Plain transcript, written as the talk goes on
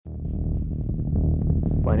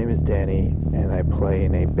My name is Danny, and I play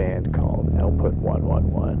in a band called Output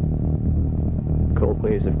 111. Cold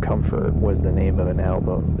Waves of Comfort was the name of an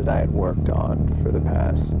album that I had worked on for the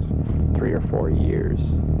past 3 or 4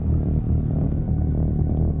 years.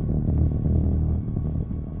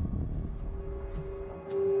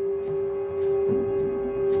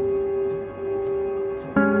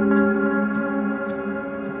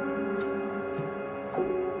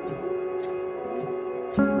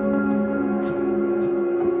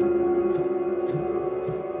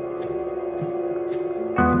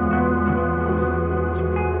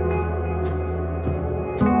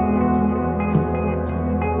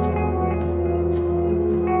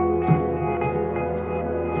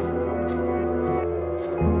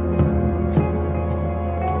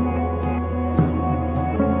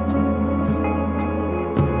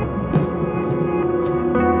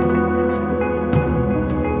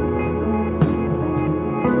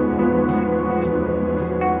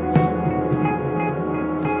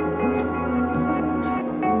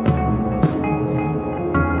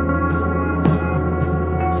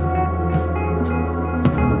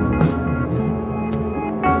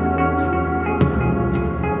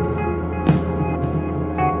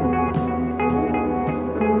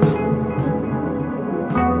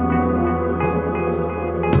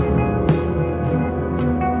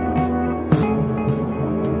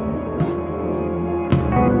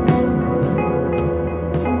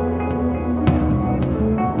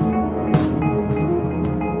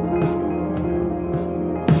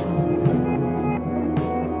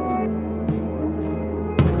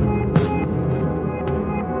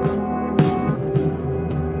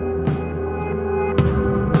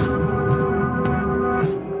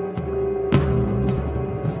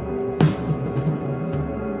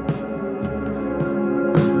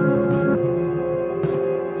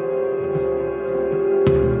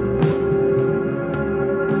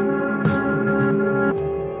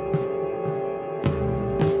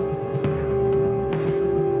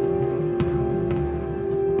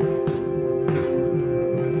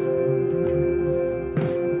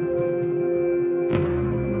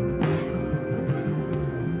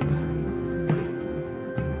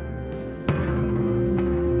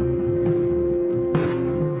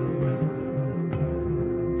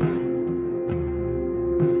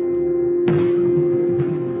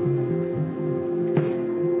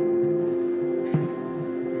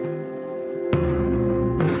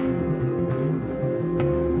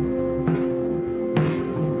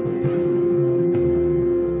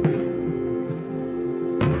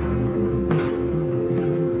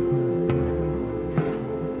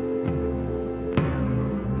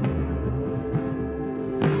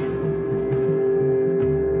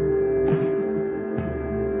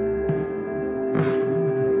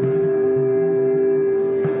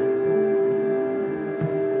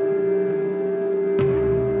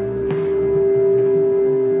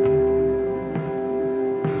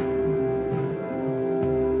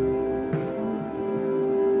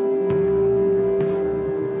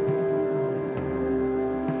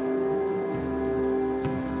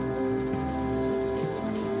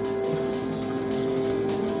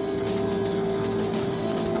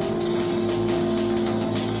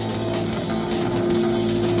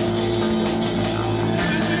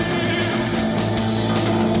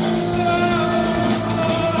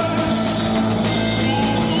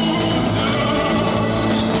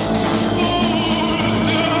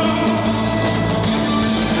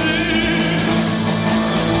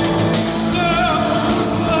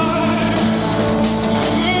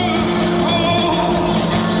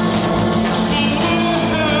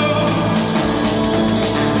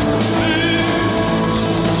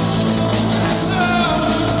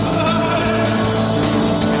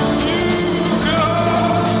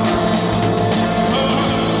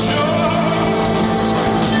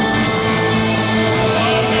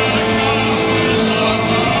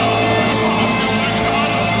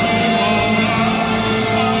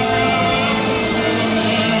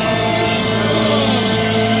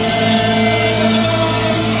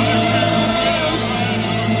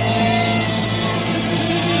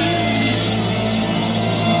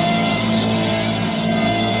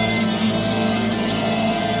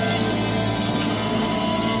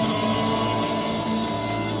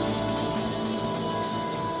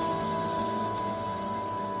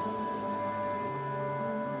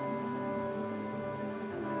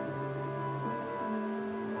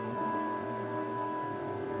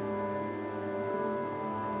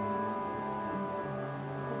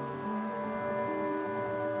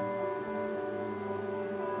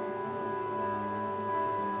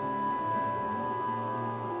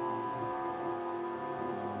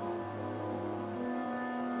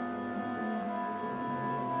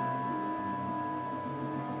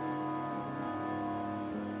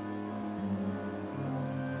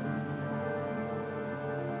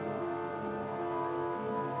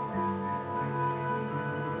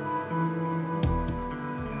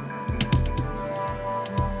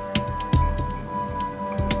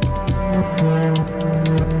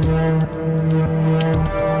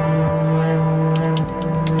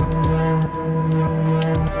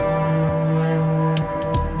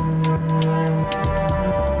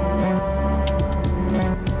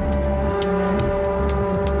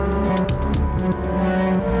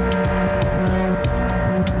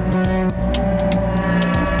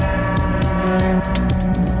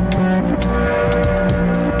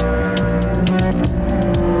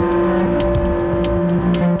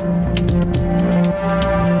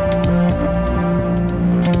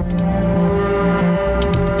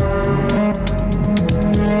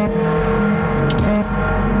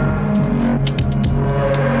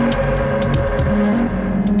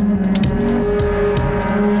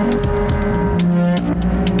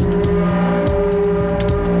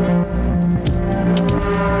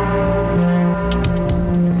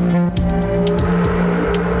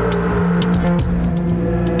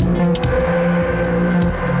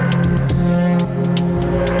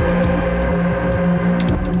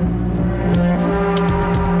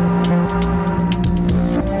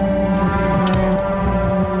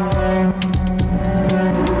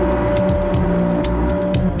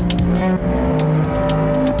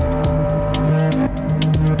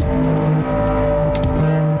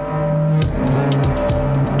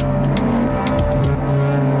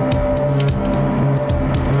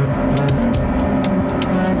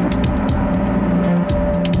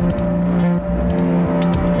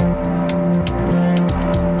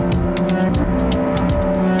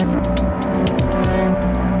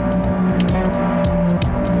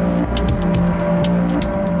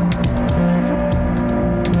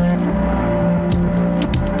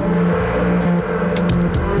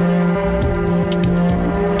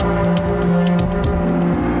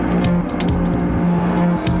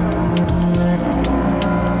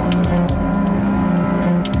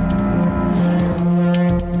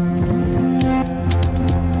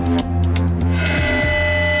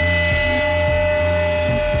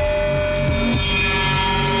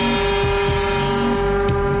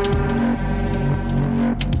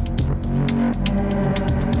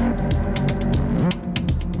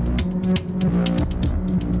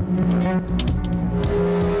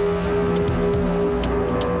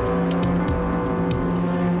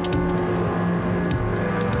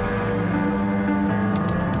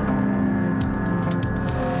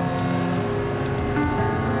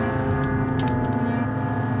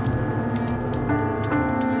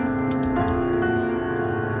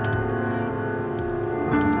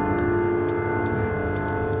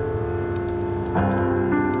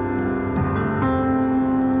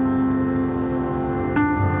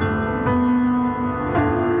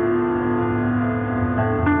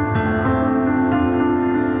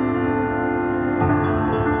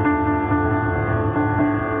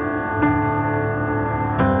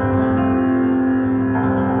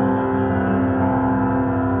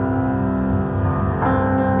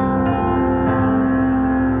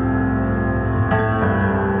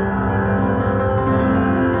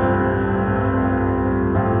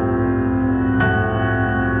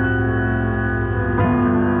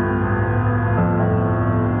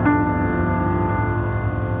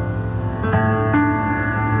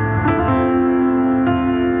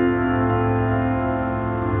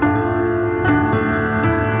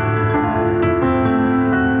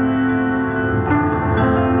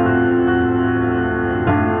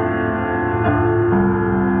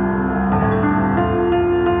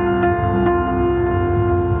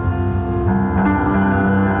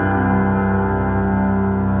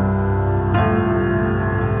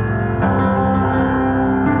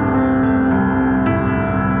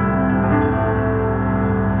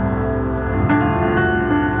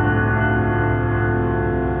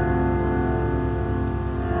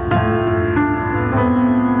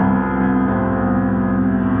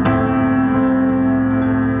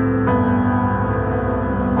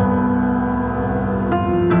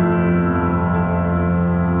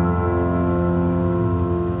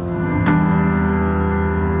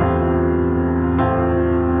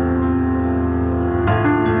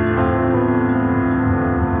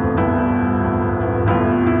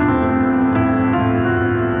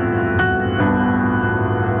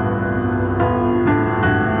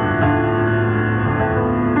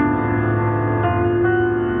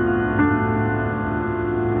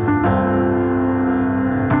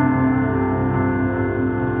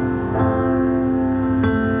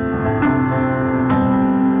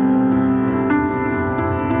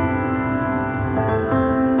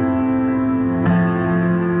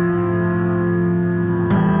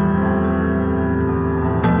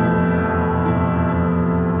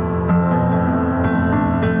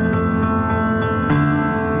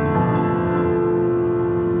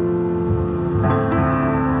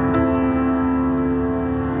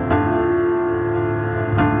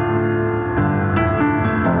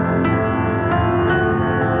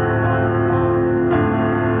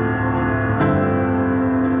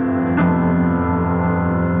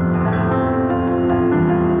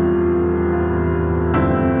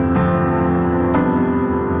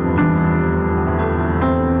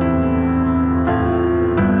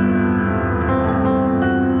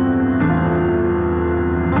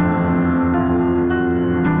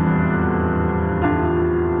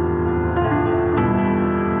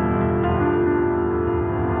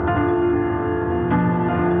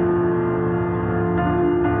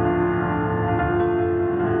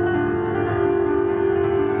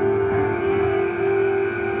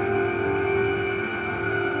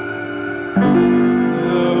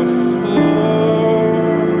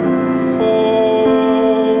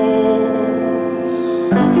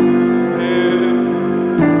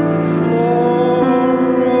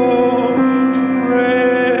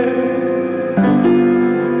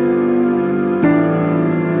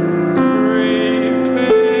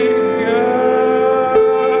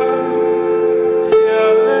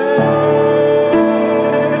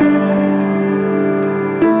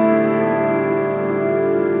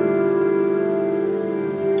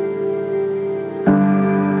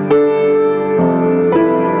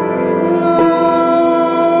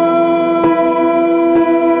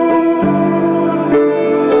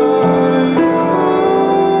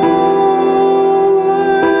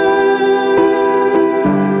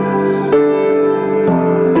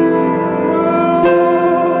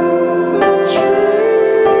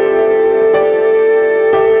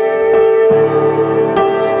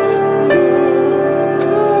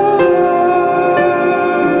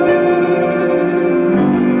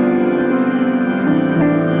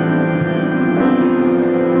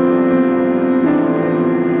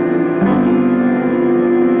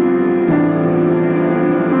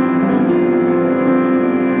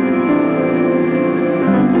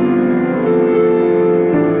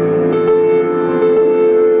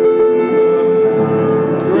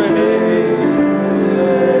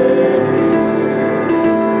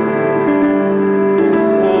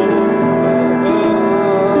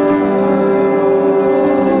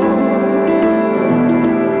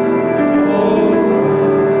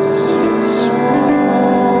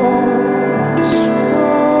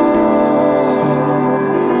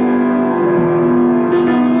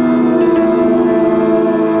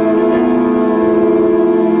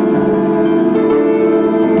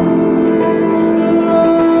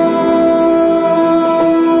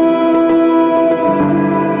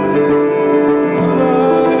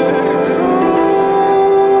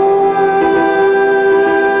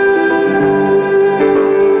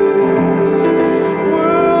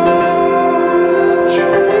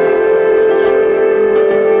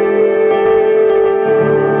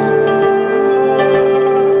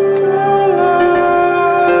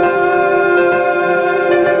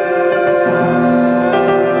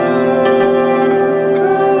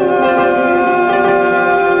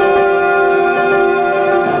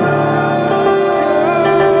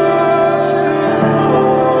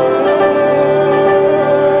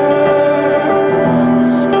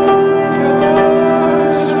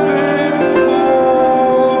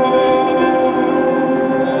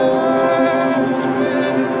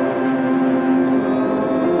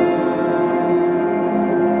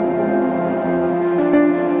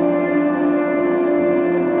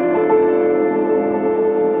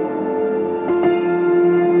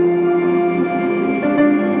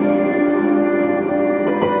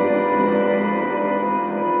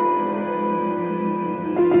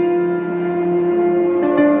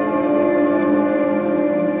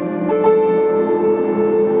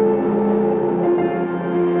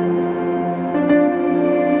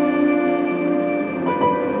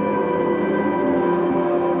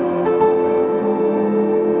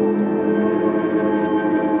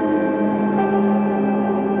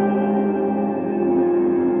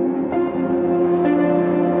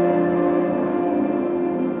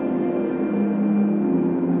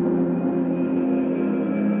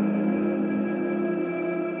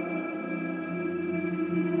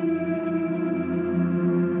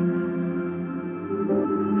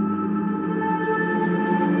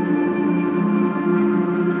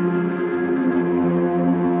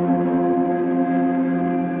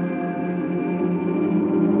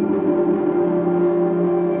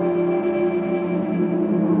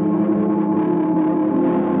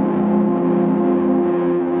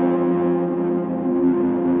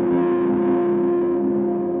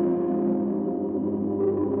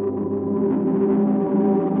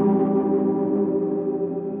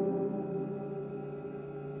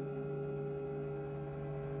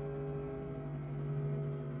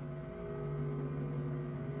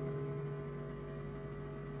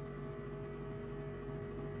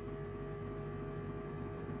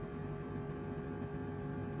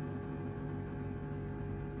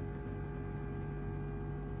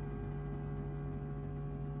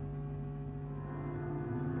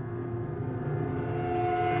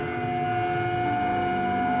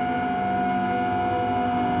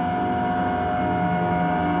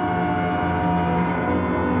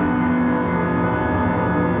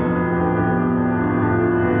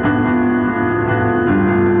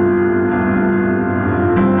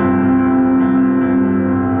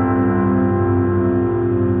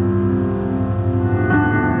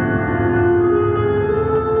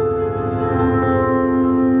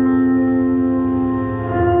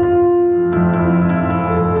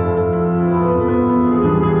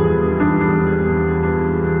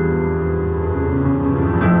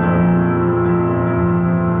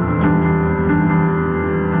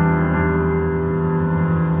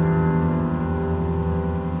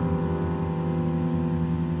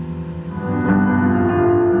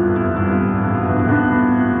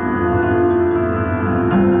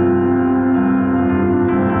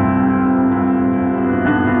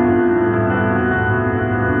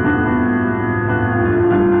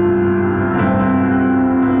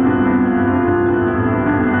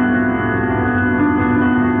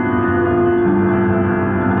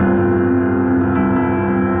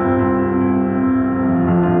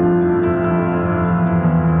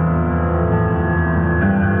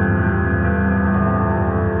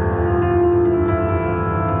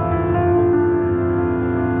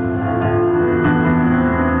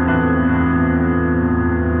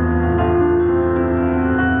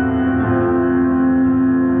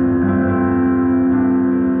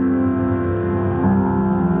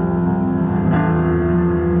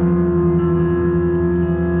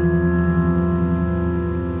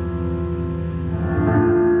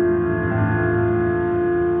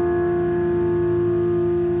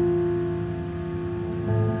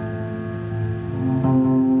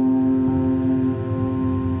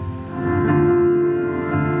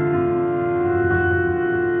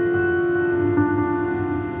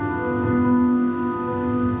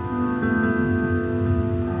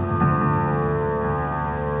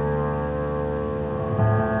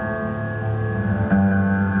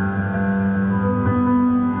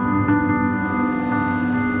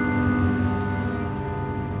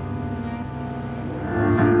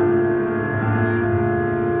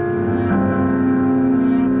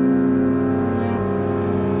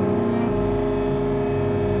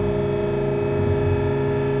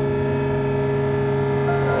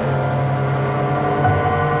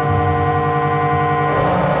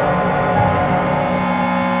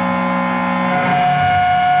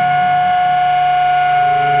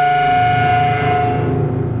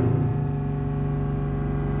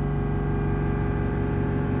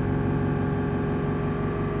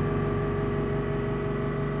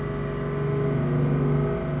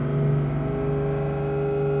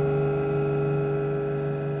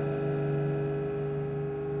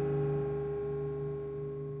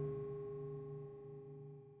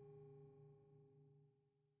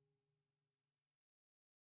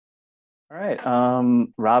 All right.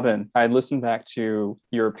 Robin, I listened back to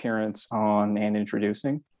your appearance on And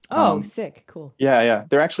Introducing. Oh, Um, sick. Cool. yeah.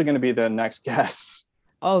 They're actually going to be the next guests.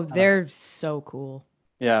 Oh, Uh, they're so cool.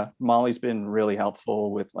 yeah, Molly's been really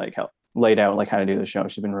helpful with like help laid out like how to do the show.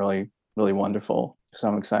 She's been really wonderful. So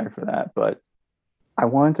I'm excited for that. But I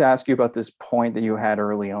wanted to ask you about this point that you had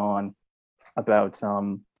early on about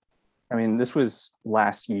I mean, this was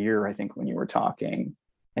last year, I think, when you were talking,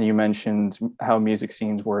 and you mentioned how music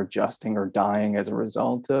scenes were adjusting or dying as a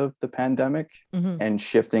result of the pandemic Hmm. and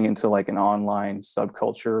shifting into like an online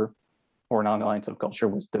subculture, or an online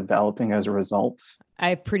subculture was developing as a result.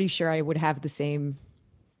 I'm pretty sure I would have the same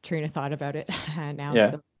train of thought about it now.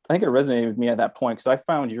 Yeah. So, I think it resonated with me at that point because I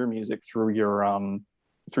found your music through your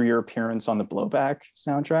appearance on the Blowback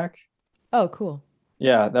soundtrack. oh, cool.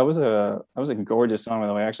 Yeah, that was a gorgeous song by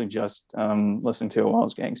the way. I actually just listened to it while I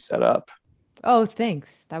was getting set up. Oh,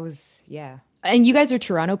 thanks. That was, yeah. And you guys are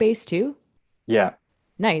Toronto based too? Yeah.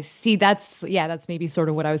 Nice. See, that's maybe sort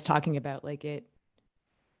of what I was talking about.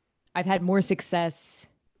 I've had more success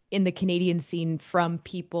in the Canadian scene from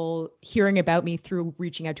people hearing about me through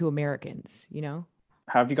reaching out to Americans, you know?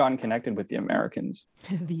 How have you gotten connected with the Americans?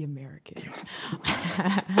 The Americans.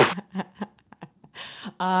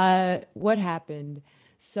 What happened?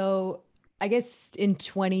 So I guess in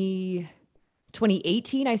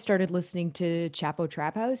 2018, I started listening to Chapo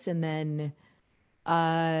Trap House and then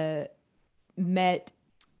uh, met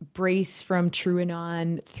Brace from True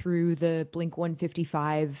Anon through the Blink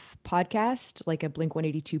 155 podcast, like a Blink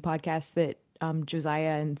 182 podcast that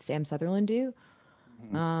Josiah and Sam Sutherland do.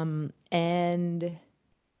 Mhm. And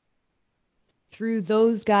through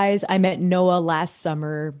those guys, I met Noah last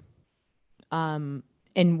summer, um,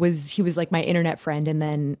 and he was like my internet friend. And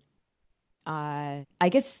then I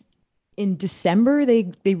guess in December,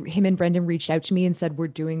 they him and Brendan reached out to me and said, "We're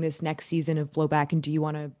doing this next season of Blowback, and do you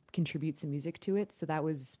want to contribute some music to it?" So that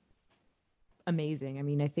was amazing. I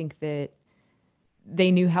mean, I think that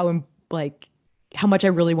they knew like how much I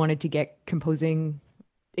really wanted to get composing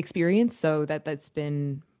experience. So that's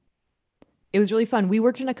been it was really fun. We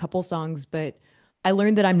worked on a couple songs, but I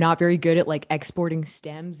learned that I'm not very good at like exporting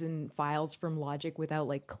stems and files from Logic without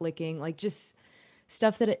like clicking, like just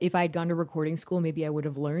stuff that if I'd gone to recording school, maybe I would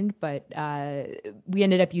have learned. But we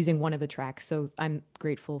ended up using one of the tracks, so I'm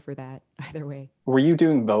grateful for that either way. Were you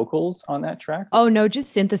doing vocals on that track? Oh no,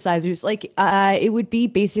 just synthesizers. Like it would be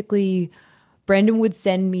basically Brendan would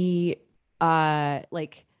send me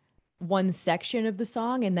like one section of the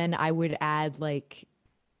song and then I would add like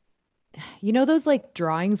you know those like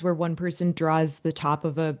drawings where one person draws the top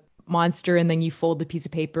of a monster and then you fold the piece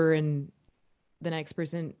of paper and the next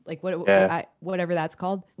person like Yeah. whatever that's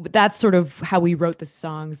called. But that's sort of how we wrote the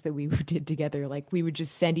songs that we did together. Like we would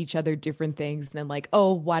just send each other different things and then like,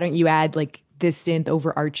 "Oh, why don't you add like this synth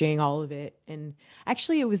overarching all of it?" And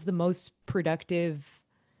actually it was the most productive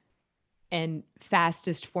and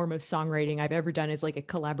fastest form of songwriting I've ever done is like a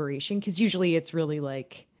collaboration because usually it's really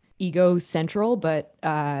like ego central, but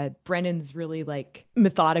Brennan's really like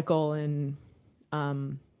methodical and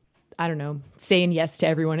um I don't know, saying yes to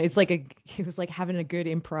everyone. It was like having a good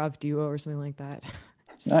improv duo or something like that.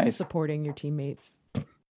 Just Nice. supporting your teammates.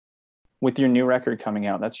 With your new record coming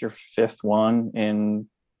out, that's your fifth one in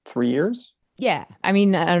 3 years? Yeah. I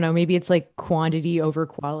mean, I don't know, maybe it's like quantity over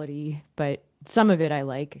quality, but some of it I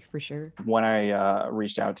like for sure. When I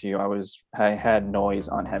reached out to you, I had Noise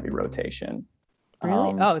on heavy rotation. Really?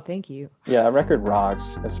 Um, Oh, thank you. yeah, record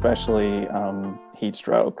rocks, especially Heat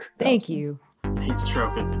Stroke. Thank you. Heat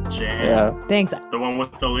Stroke is the jam. Yeah. Thanks. The one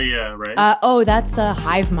with Aaliyah, right? Oh, that's a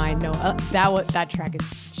Hive Mind. No, that track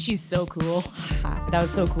is she's so cool. That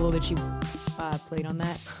was so cool that she played on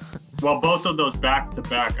that. Well, both of those back to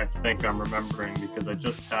back, I think I'm remembering because I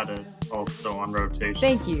just had it also on rotation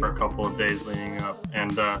Thank you. for a couple of days leading up.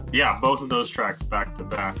 And yeah, both of those tracks back to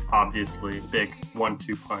back, obviously big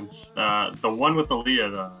 1-2 punch. The one with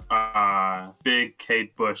Aaliyah, big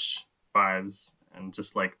Kate Bush vibes and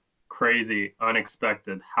just like crazy,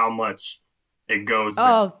 unexpected how much it goes there.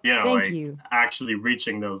 Oh, You know, thank like you. actually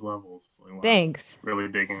reaching those levels. Like, wow, Thanks. really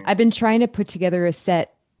digging it. I've been trying to put together a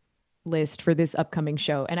set list for this upcoming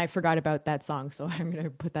show, and I forgot about that song, so I'm gonna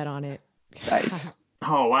put that on it. Nice.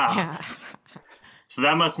 Oh, wow. Yeah. So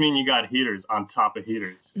that must mean you got heaters on top of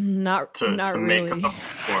heaters Not to really. make up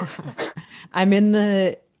for. I'm in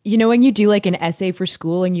the when you do like an essay for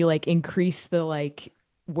school and you like increase the like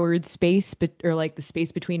word space or like the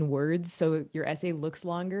space between words so your essay looks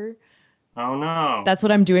longer. Oh no. That's what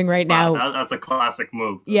I'm doing right Wow, now. that's a classic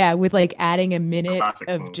move. Yeah, with like adding a minute Classic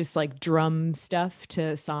of move. just like drum stuff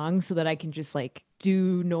to songs so that I can just like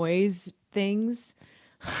do noise things.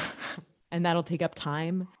 and that'll take up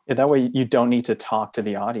time. Yeah, that way you don't need to talk to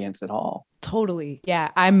the audience at all. Totally. Yeah,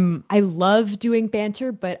 I love doing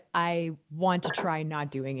banter, but I want to try not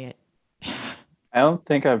doing it. I don't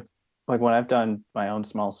think I've like when I've done my own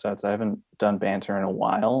small sets, I haven't done banter in a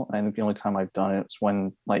while. I think the only time I've done it was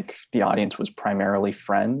when like the audience was primarily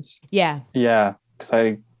friends. Yeah. Yeah, because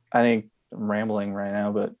I think I'm rambling right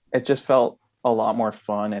now, but it just felt a lot more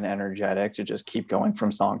fun and energetic to just keep going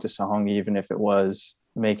from song to song, even if it was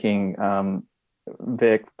making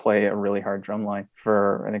Vic play a really hard drum line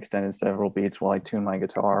for an extended several beats while I tune my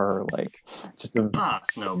guitar or like just a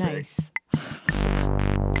Snow Big. Nice.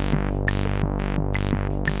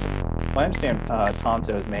 I understand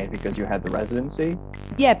Tonto is made because you had the residency.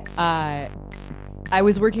 Yep. I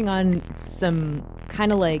was working on some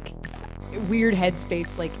kind of like weird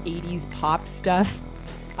headspace, like 80s pop stuff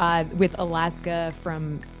with Alaska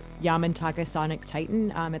from Yamantaka Sonic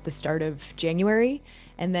Titan at the start of January.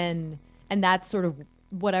 And that's sort of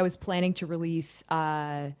what I was planning to release,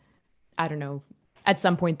 I don't know, at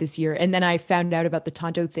some point this year. And then I found out about the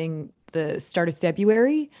Tonto thing the start of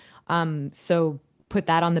February. So put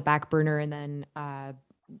that on the back burner and then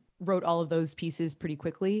wrote all of those pieces pretty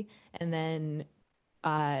quickly. And then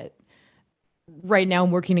right now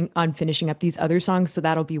I'm working on finishing up these other songs. So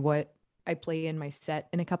that'll be what I play in my set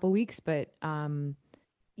in a couple weeks. But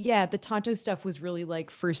yeah, the Tonto stuff was really like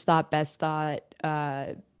first thought, best thought,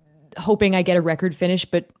 hoping I get a record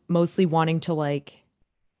finished, but mostly wanting to like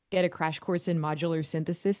get a crash course in modular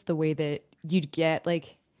synthesis the way that you'd get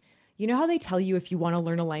like, you know how they tell you if you want to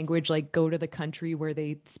learn a language, like go to the country where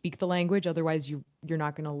they speak the language, otherwise you're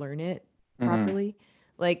not going to learn it properly.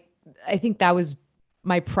 Like I think that was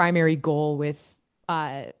my primary goal with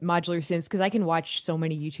modular synths, because I can watch so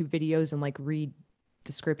many YouTube videos and like read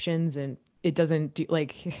descriptions and it doesn't do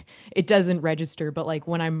like it doesn't register. But like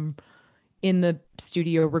when I'm in the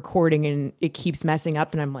studio recording and it keeps messing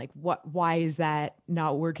up and I'm like, why is that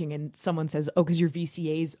not working? And someone says, oh, because your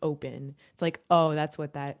VCA is open. It's like, oh, that's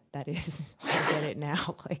what that is. I get it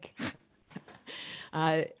now. Like,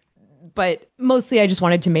 but mostly I just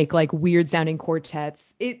wanted to make like weird sounding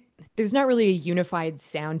quartets. There's not really a unified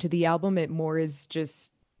sound to the album. It more is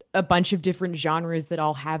just a bunch of different genres that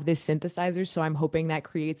all have this synthesizer. So I'm hoping that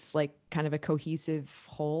creates like kind of a cohesive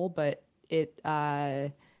whole, but it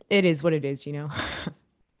is what it is, you know?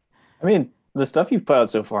 I mean, the stuff you've put out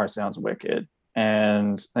so far sounds wicked.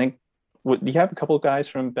 And I think, do you have a couple of guys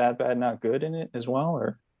from Bad Bad Not Good in it as well?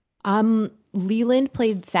 Or Leland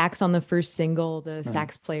played sax on the first single, the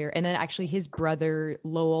sax player. And then actually his brother,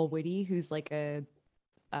 Lowell Whitty, who's like a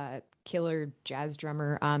killer jazz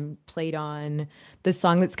drummer, played on the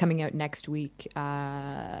song that's coming out next week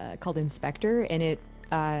called Inspector. And it,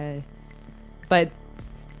 but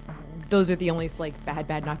those are the only like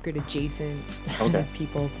bad not good adjacent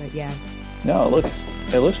people, but yeah. No, it looks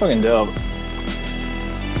fucking dope.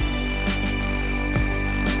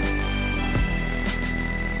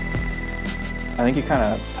 I think you kind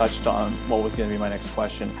of touched on what was going to be my next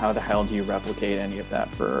question. How the hell do you replicate any of that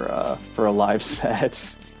for a live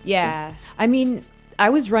set? Yeah, I mean, I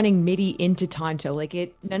was running MIDI into Tonto.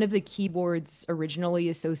 Like none of the keyboards originally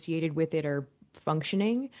associated with it are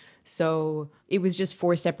functioning. So it was just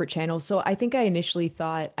 4 separate channels. So I think I initially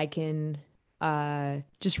thought I can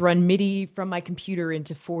just run MIDI from my computer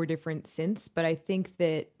into 4 different synths. But I think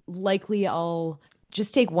that likely I'll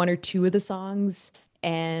just take 1 or 2 of the songs.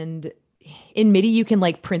 And in MIDI, you can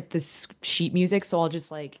like print this sheet music. So I'll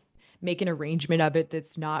just like make an arrangement of it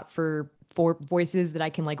that's not for 4 voices that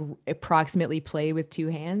I can like approximately play with 2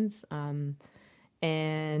 hands.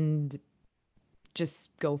 And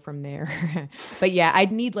just go from there. But yeah,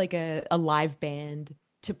 I'd need like a live band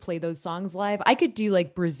to play those songs live. I could do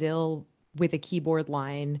like Brazil with a keyboard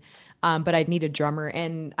line, but I'd need a drummer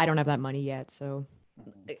and I don't have that money yet. So,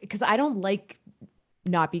 because I don't like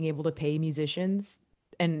not being able to pay musicians.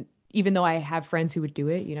 And even though I have friends who would do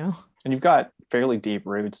it, you know? And you've got fairly deep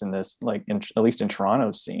roots in this, like at least in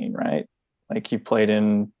Toronto scene, right? Like you played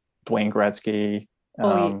in Dwayne Gretzky.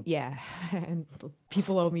 Yeah. And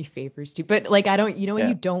people owe me favors too. But like, I don't, you know, when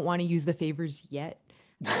you don't want to use the favors yet.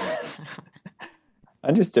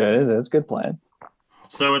 Understood. It's a good plan.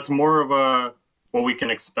 So it's more of what we can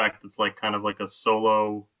expect. It's like kind of like a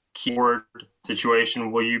solo keyboard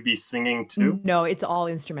situation. Will you be singing too? No, it's all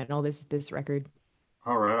instrumental. This record.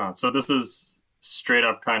 All right. So this is straight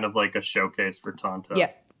up kind of like a showcase for Tonto.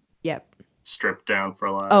 Yep. Stripped down for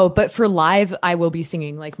live. Oh, but for live, I will be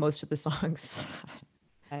singing like most of the songs.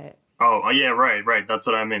 Oh yeah, right. That's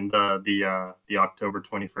what I mean. The October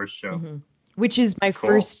 21st show, which is my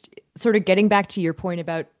first sort of getting back to your point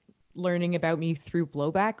about learning about me through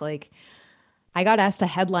Blowback. Like I got asked to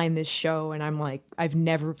headline this show, and I'm like, I've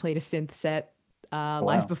never played a synth set live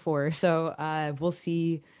Wow. before, so we'll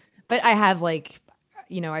see. But I have like,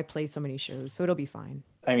 I play so many shows, so it'll be fine.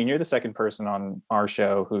 I mean, you're the second person on our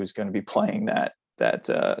show who's going to be playing that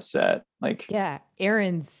set. Like, Yeah,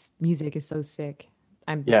 Aaron's music is so sick.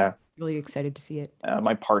 I'm yeah, really excited to see it.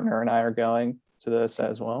 my partner and I are going to the set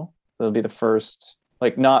as well. So it'll be the first,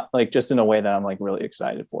 like, not like just in a way that I'm like really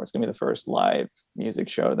excited for. It's gonna be the first live music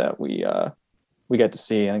show that we get to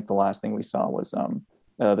see. I think the last thing we saw was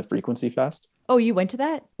the Frequency Fest. Oh, you went to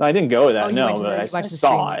that? I didn't go to that, Oh, you no, went to but the I you watched the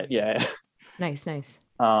saw stream. it. Yeah. Nice, nice.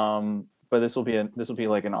 But this will be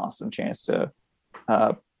like an awesome chance to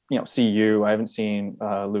uh see you. I haven't seen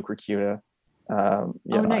Luke Rakuta Oh,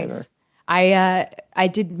 yet nice. either. I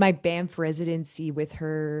did my Banff residency with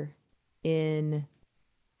her in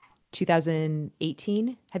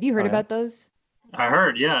 2018. Have you heard Oh yeah. about those? I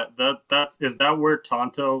heard, yeah, that's is that where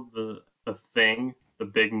Tonto the thing, the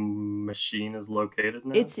big machine is located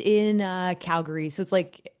now? It's in Calgary, so it's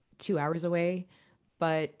like 2 hours away.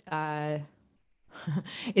 But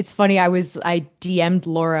it's funny. I DM'd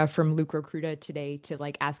Laura from Luke Recruita today to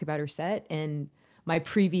like ask about her set, and my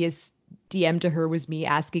previous DM to her was me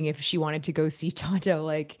asking if she wanted to go see Tonto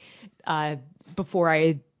like uh, before I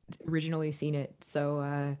had originally seen it.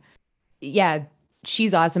 So yeah,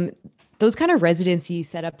 she's awesome. Those kind of residency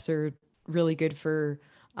setups are really good for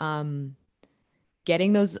um,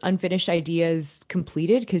 getting those unfinished ideas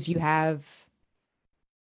completed because you have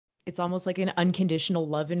it's almost like an unconditional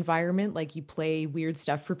love environment. Like you play weird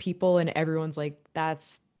stuff for people and everyone's like,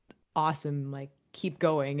 that's awesome. Like keep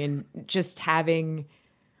going. And just having,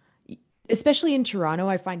 especially in Toronto,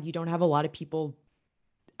 I find you don't have a lot of people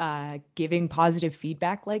giving positive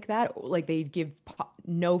feedback like that. Like they give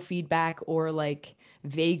no feedback or like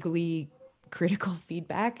vaguely critical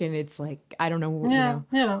feedback. And it's like, I don't know, Yeah,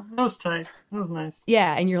 yeah, that was tight. That was nice.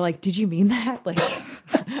 Yeah. And you're like, did you mean that? Like,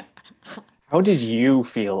 How did you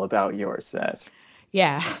feel about your set?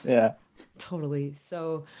 yeah. Yeah. Totally.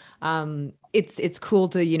 So, it's cool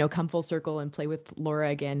to, come full circle and play with Laura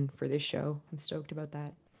again for this show. I'm stoked about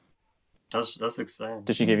that. That's exciting.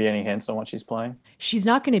 Did she give you any hints on what she's playing? She's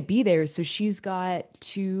not going to be there, so she's got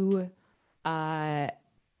two uh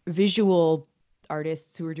visual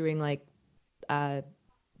artists who are doing like uh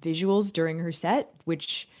visuals during her set,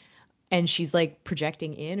 which and she's like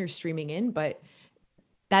projecting in or streaming in, but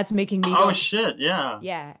that's making me Oh go, shit, yeah.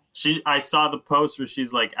 yeah, I saw the post where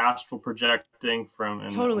she's like astral projecting from, and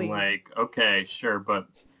I'm totally. like, okay, sure, but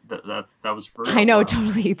that was for I real. know, Wow.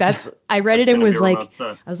 totally. I read That's it and gonna be was a like, remote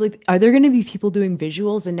set. I was like, are there going to be people doing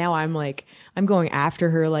visuals? And now I'm like, I'm going after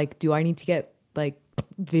her. Like, do I need to get like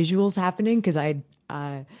visuals happening? Because I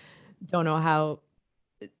don't know how.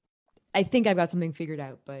 I think I've got something figured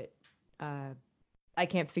out, but I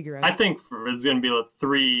can't figure out. I think it's gonna be like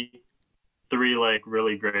three like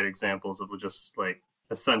really great examples of just like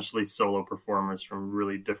essentially solo performers from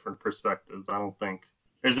really different perspectives. I don't think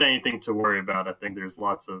there's anything to worry about. I think there's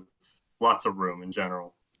lots of room in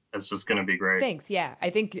general. It's just gonna be great. Thanks. Yeah, I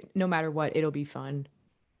think no matter what, it'll be fun.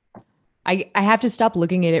 I have to stop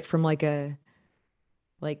looking at it from like a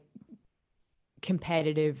like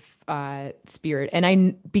competitive spirit,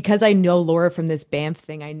 and because I know Laura from this Banff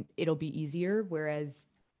thing, it'll be easier. Whereas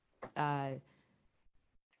uh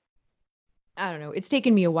I don't know, it's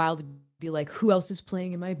taken me a while to be like, who else is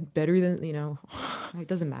playing? Am I better than it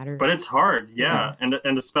doesn't matter. But it's hard, Yeah. yeah,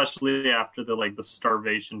 and especially after the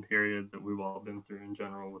starvation period that we've all been through in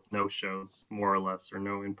general, with no shows, more or less, or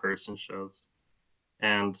no in-person shows,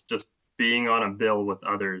 and just being on a bill with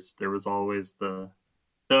others. There was always the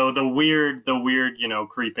weird,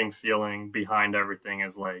 creeping feeling behind everything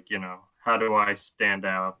is like, how do I stand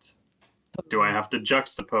out? Do I have to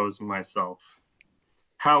juxtapose myself?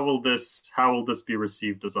 How will this be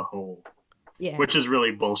received as a whole? Yeah, Which is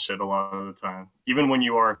really bullshit a lot of the time. Even when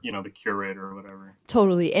you are, the curator or whatever.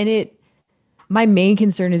 totally. And my main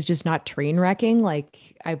concern is just not train wrecking. Like,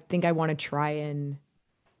 I think I want to try and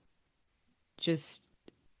just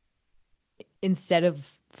instead of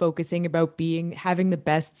focusing about having the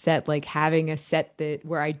best set, like having a set that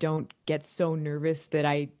where I don't get so nervous that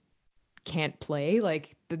I can't play.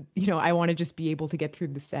 Like I want to just be able to get through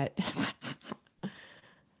the set.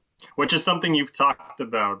 Which is something you've talked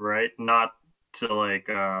about, right? Not to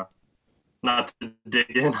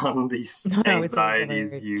dig in on these No, it's all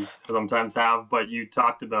anxieties right. you sometimes have, but you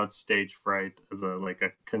talked about stage fright as a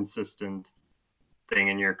consistent thing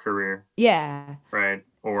in your career, Yeah. right?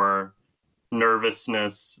 Or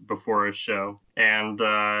nervousness before a show. And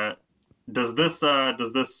does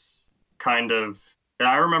this kind of,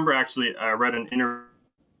 I remember actually I read an interview.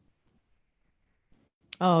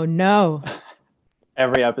 Oh no.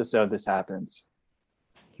 Every episode this happens.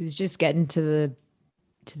 He was just getting to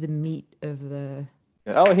the meat of the.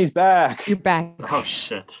 Oh, he's back. You're back. Oh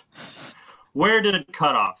shit. Where did it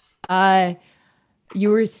cut off?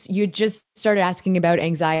 You just started asking about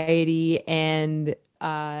anxiety and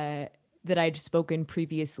that I'd spoken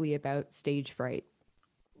previously about stage fright.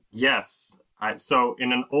 Yes. So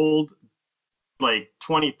in an old, like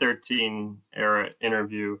 2013 era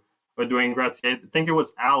interview with Dwayne Gretzky, I think it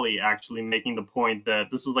was Ali actually making the point that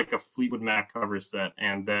this was like a Fleetwood Mac cover set,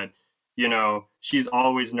 and that, you know, she's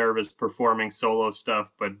always nervous performing solo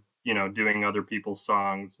stuff, but, you know, doing other people's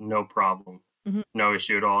songs, no problem. Mhm. No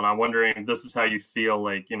issue at all. And I'm wondering if this is how you feel,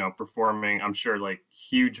 like, you know, performing, I'm sure, like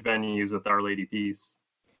huge venues with Our Lady Peace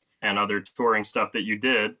and other touring stuff that you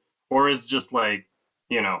did, or is it just like,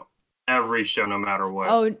 you know, every show no matter what?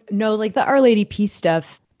 Oh no, like the Our Lady Peace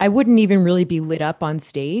stuff, I wouldn't even really be lit up on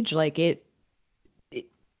stage. Like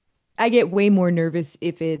I get way more nervous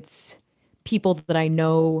if it's people that I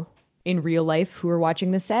know in real life who are watching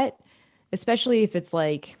the set, especially if it's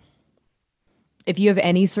like, if you have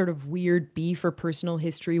any sort of weird beef or personal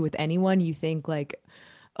history with anyone, you think like,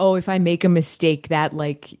 oh, if I make a mistake, that,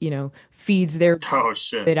 like, you know, feeds their Oh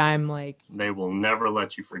shit. that I'm like, They will never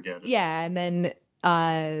let you forget it. yeah. And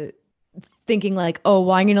then thinking like, oh,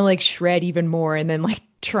 well, I'm gonna like shred even more, and then like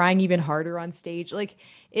trying even harder on stage. Like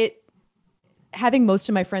it, having most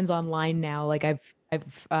of my friends online now, like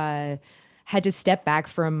I've had to step back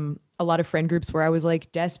from a lot of friend groups where I was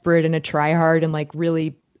like desperate and a try hard and like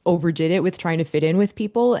really overdid it with trying to fit in with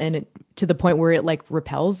people, and to the point where it like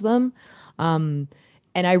repels them.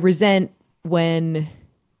 And I resent when,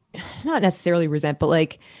 not necessarily resent, but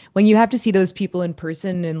like when you have to see those people in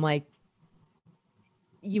person and like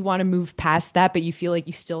you want to move past that, but you feel like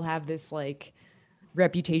you still have this like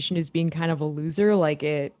reputation as being kind of a loser. Like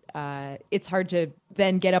it's hard to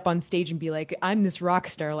then get up on stage and be like, I'm this rock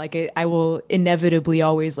star. Like I will inevitably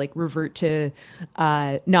always like revert to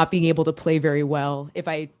not being able to play very well if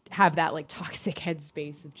I have that like toxic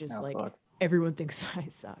headspace of just Fuck. everyone thinks I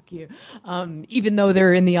suck. You, even though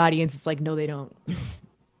they're in the audience, it's like, no, they don't.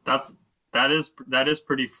 That is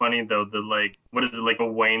pretty funny though. The, like, what is it, like a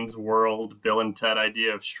Wayne's World Bill and Ted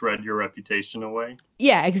idea of shred your reputation away?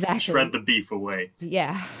 Yeah, exactly. Shred the beef away.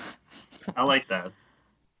 Yeah. I like that.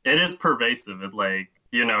 It is pervasive. It, like,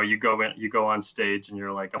 you know, you go on stage and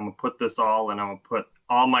you're like, I'm gonna put this all, and I'm gonna put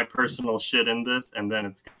all my personal shit in this, and then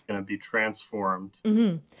it's gonna be transformed.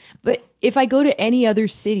 Mm-hmm. But if I go to any other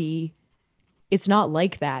city, it's not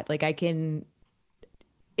like that. Like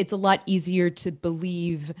it's a lot easier to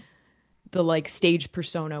believe the like stage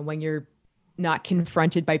persona when you're not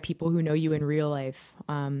confronted by people who know you in real life.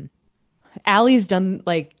 Allie's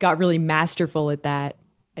got really masterful at that.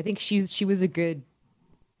 I think she was a good,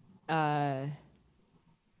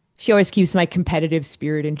 she always keeps my competitive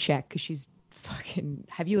spirit in check because she's fucking.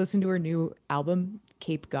 Have you listened to her new album,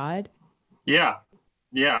 Cape God? Yeah,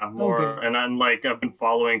 more. Okay. And I'm like, I've been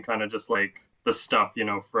following kind of just like the stuff, you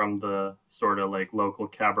know, from the sort of like local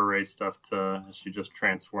cabaret stuff to she just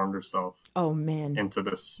transformed herself Oh man. into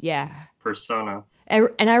this Yeah. persona.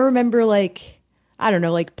 And I remember like, I don't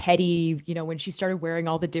know, like Petty, you know, when she started wearing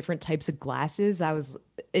all the different types of glasses, I was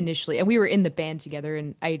initially, and we were in the band together,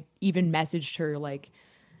 and I even messaged her like,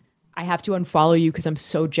 I have to unfollow you because I'm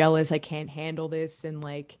so jealous. I can't handle this. And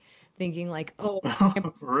like thinking like, oh,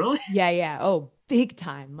 Really? yeah. Oh, big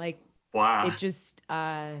time. Like Wow. it just,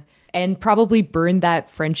 and probably burned that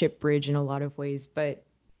friendship bridge in a lot of ways. But,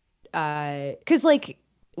 cause like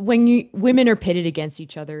when women are pitted against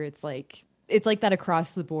each other, it's like that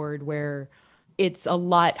across the board where it's a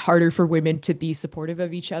lot harder for women to be supportive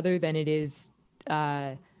of each other than it is,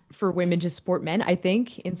 for women to support men, I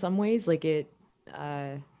think, in some ways. Like it,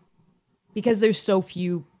 because there's so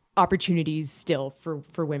few opportunities still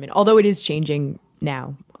for women, although it is changing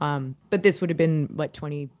now. But this would have been what,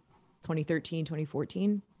 2013,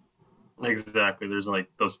 2014. Exactly. There's like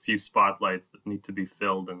those few spotlights that need to be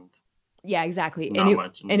filled, and Yeah, exactly. not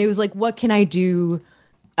much. And it was like, what can I do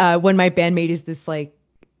when my bandmate is this like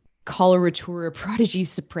coloratura prodigy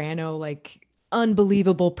soprano, like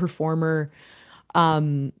unbelievable performer.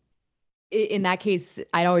 In that case,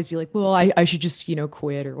 I'd always be like, well, I should just, you know,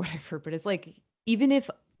 quit or whatever. But it's like, even if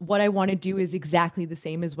what I want to do is exactly the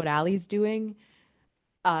same as what Allie's doing,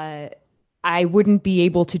 I wouldn't be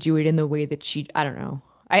able to do it in the way that I don't know.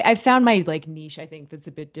 I found my like niche, I think, that's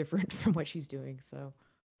a bit different from what she's doing. So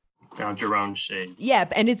Found your own shades. yeah,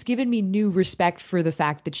 and it's given me new respect for the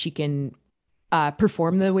fact that she can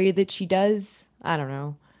perform the way that she does. I don't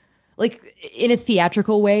know, like in a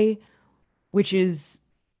theatrical way, which is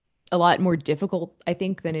a lot more difficult, I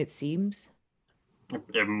think, than it seems.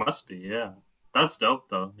 It must be, yeah. That's dope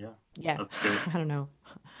though. Yeah, Yeah. that's great. I don't know.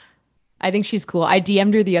 I think she's cool. I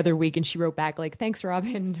DM'd her the other week and she wrote back like, "Thanks,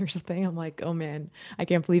 Robin," or something. I'm like, "Oh man, I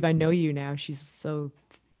can't believe I know you now." She's so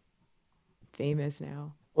famous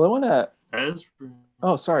now. Well, I want to. That is.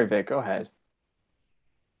 Oh, sorry, Vic. Go ahead.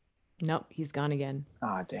 Nope, he's gone again.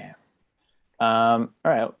 Ah, damn. All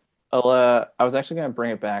right. Well, I was actually going to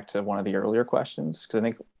bring it back to one of the earlier questions because I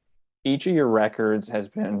think each of your records has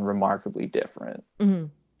been remarkably different. Hmm.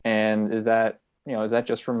 And is that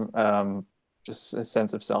just from just a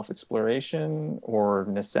sense of self-exploration or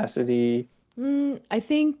necessity? I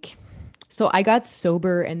think so. I got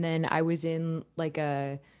sober and then I was in like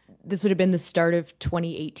this would have been the start of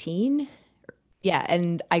 2018. Yeah,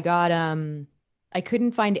 and I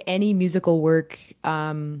couldn't find any musical work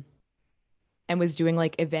and was doing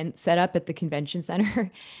like event setup at the convention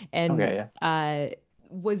center and Okay, yeah.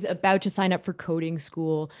 was about to sign up for coding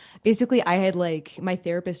school. Basically, I had like my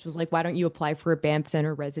therapist was like, "Why don't you apply for a BAMP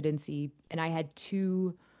Center residency?" And I had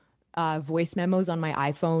two voice memos on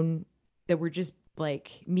my iPhone that were just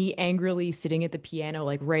like me angrily sitting at the piano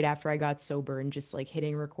like right after I got sober and just like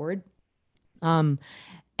hitting record. Um,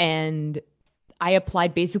 and I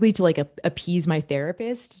applied basically to like appease my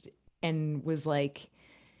therapist and was like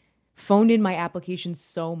phoned in my application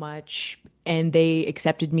so much and they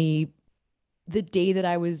accepted me the day that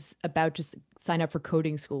I was about to sign up for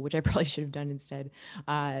coding school, which I probably should have done instead,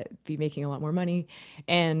 be making a lot more money.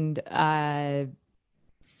 And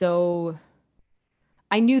so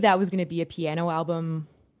I knew that was going to be a piano album.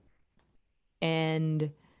 And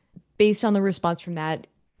based on the response from that,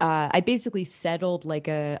 I basically settled like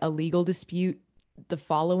a legal dispute the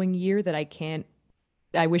following year that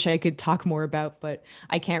I wish I could talk more about, but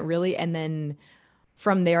I can't really. And then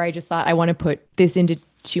from there, I just thought I want to put this into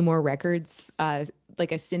two more records,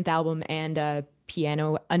 like a synth album and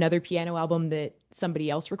another piano album that somebody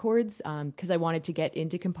else records, because I wanted to get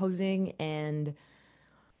into composing and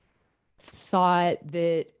thought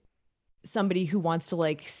that somebody who wants to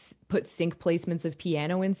like put sync placements of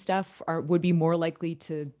piano and stuff would be more likely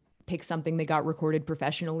to pick something that got recorded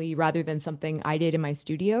professionally rather than something I did in my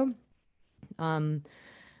studio. Um,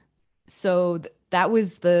 so that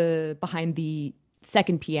was the behind the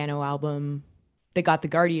second piano album that got the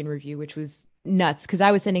Guardian review, which was nuts because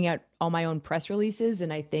I was sending out all my own press releases,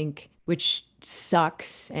 and I think which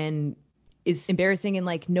sucks and is embarrassing, and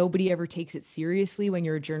like nobody ever takes it seriously when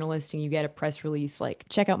you're a journalist and you get a press release like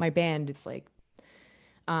check out my band. It's like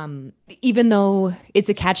even though it's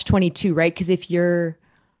a catch 22, right? Because if you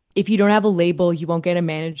don't have a label, you won't get a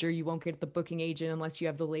manager, you won't get the booking agent unless you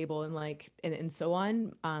have the label and like and so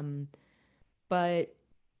on. But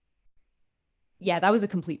yeah, that was a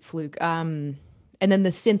complete fluke. And then the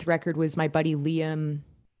synth record was my buddy Liam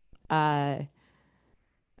uh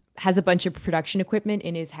has a bunch of production equipment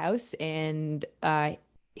in his house, and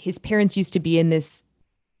his parents used to be in this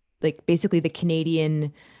like basically the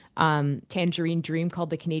Canadian Tangerine Dream called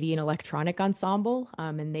the Canadian Electronic Ensemble,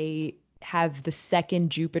 and they have the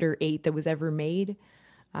second Jupiter 8 that was ever made.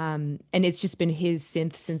 And it's just been his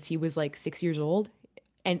synth since he was like 6 years old.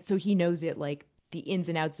 And so he knows it like the ins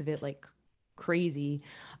and outs of it like crazy.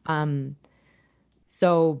 Um,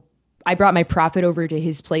 so I brought my prophet over to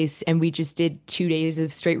his place and we just did 2 days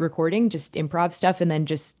of straight recording, just improv stuff, and then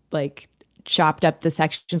just like chopped up the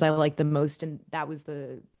sections I liked the most. And that was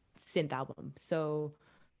the synth album. So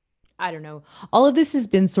I don't know. All of this has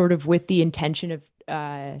been sort of with the intention of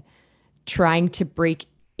trying to break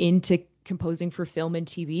into composing for film and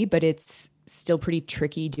TV, but it's still pretty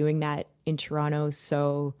tricky doing that in Toronto.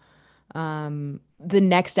 So the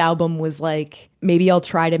next album was like, maybe I'll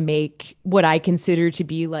try to make what I consider to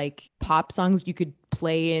be like pop songs you could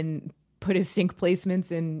play and put as sync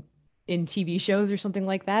placements in TV shows or something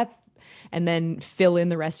like that, and then fill in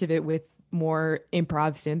the rest of it with more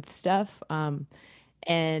improv synth stuff.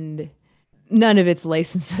 And none of it's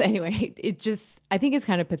licensed anyway. It just, I think it's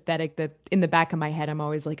kind of pathetic that in the back of my head, I'm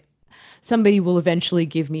always like, somebody will eventually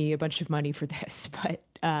give me a bunch of money for this, but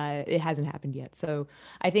it hasn't happened yet. So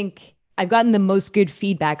I think I've gotten the most good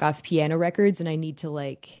feedback off piano records and I need to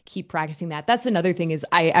like keep practicing that. That's another thing is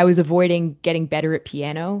I was avoiding getting better at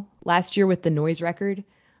piano last year with the Noise record,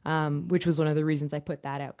 which was one of the reasons I put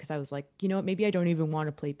that out because I was like, you know what, maybe I don't even want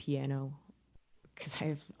to play piano because I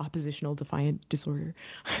have oppositional defiant disorder.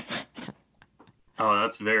 Oh,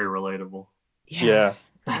 that's very relatable. Yeah.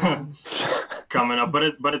 Coming up,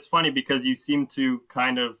 but it's funny because you seem to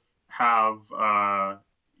kind of have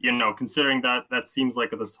considering that seems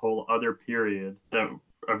like this whole other period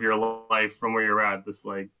of your life from where you're at, this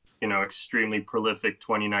like extremely prolific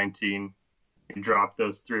 2019. You dropped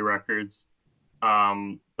those 3 records.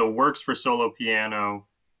 The works for solo piano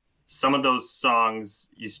some of those songs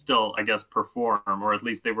you still, I guess, perform, or at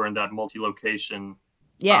least they were in that multi-location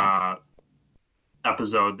Yeah.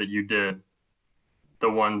 Episode that you did. The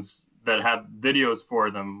ones that had videos for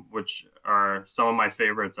them, which are some of my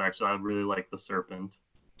favorites. Actually, I really like The Serpent.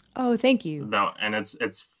 Oh, thank you. That, and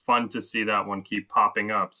it's fun to see that one keep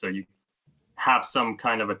popping up. So you have some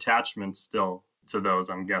kind of attachment still to those,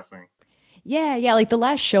 I'm guessing. Yeah, yeah. Like the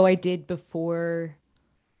last show I did before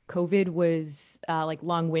COVID was like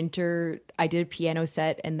Long Winter. I did a piano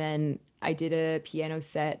set, and then I did a piano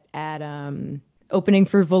set at opening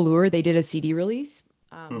for Velour. They did a CD release.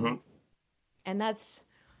 And that's,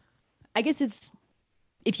 I guess it's,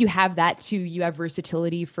 if you have that too, you have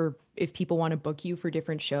versatility for if people want to book you for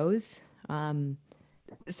different shows.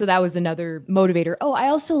 So that was another motivator. Oh, I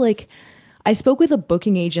also like, I spoke with a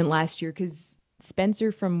booking agent last year because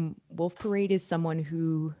Spencer from Wolf Parade is someone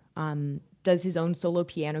who does his own solo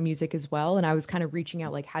piano music as well. And I was kind of reaching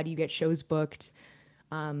out, like, how do you get shows booked?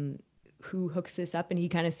 Who hooks this up? And he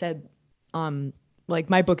kind of said,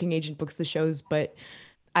 like, my booking agent books the shows, but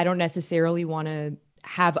I don't necessarily want to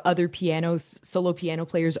have other solo piano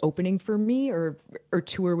players opening for me or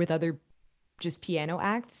tour with other just piano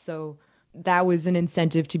acts. So that was an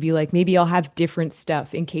incentive to be like, maybe I'll have different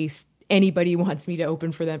stuff in case anybody wants me to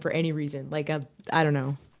open for them for any reason. Like, I don't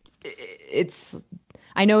know.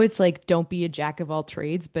 I know it's like, don't be a jack of all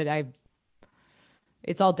trades, but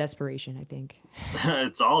it's all desperation, I think.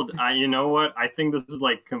 It's all, you know what? I think this is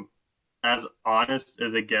like as honest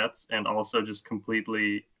as it gets, and also just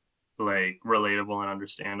completely like relatable and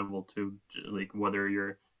understandable to like whether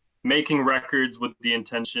you're making records with the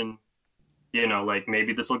intention, you know, like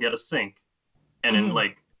maybe this will get a sync. And in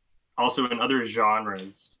like also in other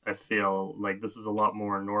genres, I feel like this is a lot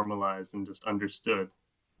more normalized and just understood.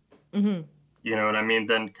 You know what I mean?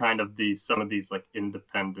 Than kind of some of these like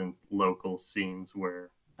independent local scenes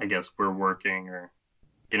where I guess we're working, or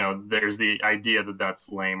you know, there's the idea that that's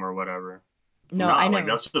lame or whatever. No, I know. Like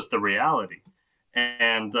that's just the reality.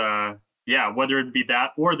 And yeah, whether it be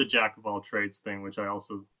that or the jack of all trades thing, which I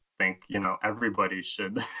also think, you know, everybody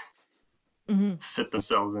should fit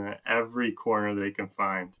themselves in every corner they can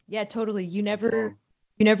find. Yeah, totally. You never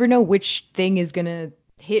know which thing is gonna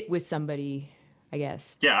hit with somebody, I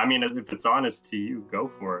guess. Yeah, I mean, if it's honest to you,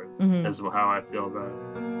 go for it. That's how I feel about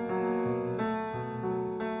it.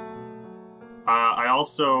 I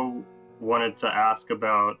also wanted to ask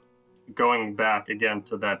about, going back again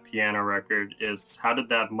to that piano record, is how did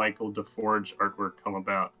that Michael DeForge artwork come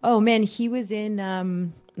about? Oh man, he was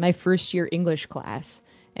in my first year English class,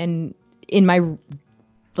 and in my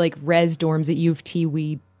like res dorms at U of T,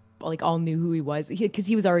 we like all knew who he was because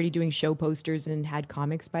he was already doing show posters and had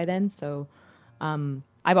comics by then. So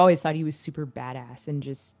I've always thought he was super badass, and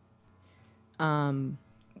just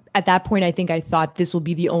at that point, I think I thought this will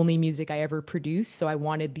be the only music I ever produce. So I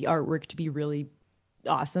wanted the artwork to be really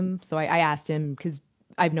awesome. So I asked him, because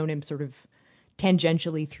I've known him sort of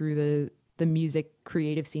tangentially through the music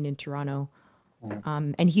creative scene in Toronto.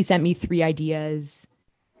 And he sent me 3 ideas.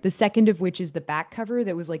 The second of which is the back cover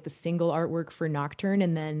that was like the single artwork for Nocturne,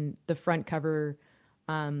 and then the front cover,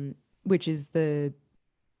 which is the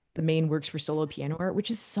main works for solo piano art,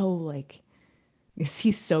 which is so like,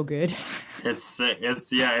 he's so good. It's sick.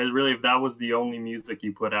 Yeah, it really, if that was the only music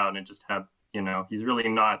you put out and it just had, you know, he's really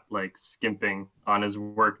not like skimping on his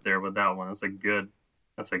work there with that one. That's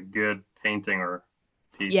a good painting or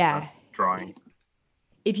piece of drawing.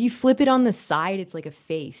 If you flip it on the side, it's like a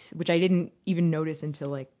face, which I didn't even notice until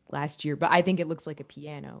like last year, but I think it looks like a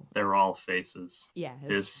piano. They're all faces. Yeah.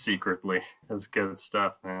 Is secretly. That's good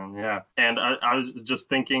stuff, man. Yeah. And I was just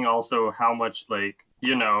thinking also how much, like,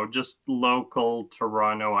 you know, just local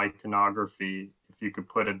Toronto iconography, if you could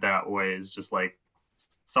put it that way, is just like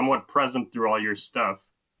somewhat present through all your stuff.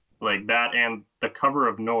 Like that, and the cover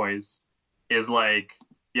of Noise is like,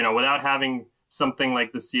 you know, without having something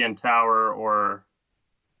like the CN Tower or,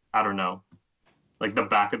 I don't know, like the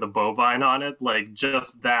back of the bovine on it, like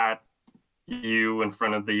just that, you in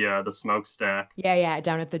front of the smokestack. Yeah,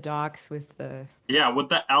 down at the docks with the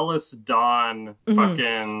Ellis Dawn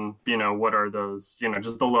fucking, you know, what are those, you know,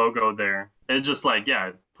 just the logo there. It just like,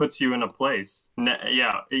 it puts you in a place.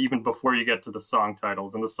 Even before you get to the song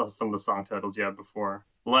titles, and some of the song titles you had before,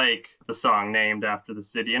 like the song named after the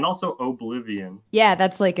city, and also Oblivion. Yeah,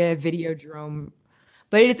 that's like a Videodrome,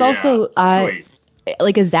 but it's also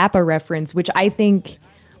like a Zappa reference, which I think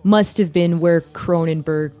must have been where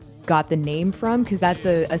Cronenberg got the name from, because that's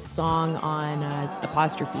a song on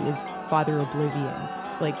Apostrophe is Father Oblivion,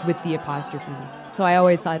 like with the apostrophe. So I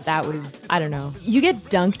always thought that was, I don't know. You get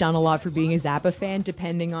dunked on a lot for being a Zappa fan,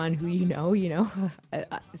 depending on who you know, you know?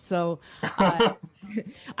 So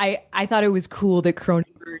I thought it was cool that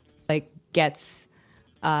Cronenberg like gets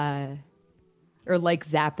or like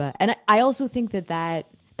Zappa. And I also think that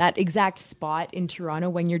exact spot in Toronto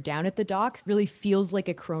when you're down at the docks really feels like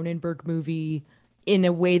a Cronenberg movie in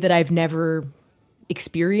a way that I've never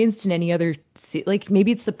experienced in any other like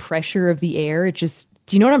maybe it's the pressure of the air. It just,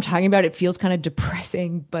 do you know what I'm talking about? It feels kind of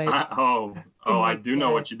depressing, but I do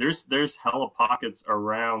know what you, there's hella pockets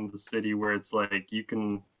around the city where it's like you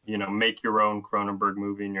can, you know, make your own Cronenberg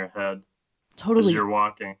movie in your head totally as you're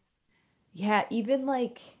walking. Yeah, even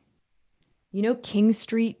like, you know, King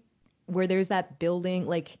Street, where there's that building,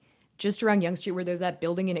 like just around Yonge Street, where there's that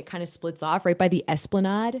building and it kind of splits off right by the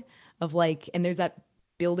Esplanade of like, and there's that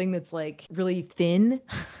building that's like really thin.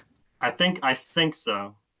 I think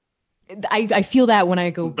so. I feel that when I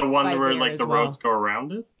go The one by where there like as the well. roads go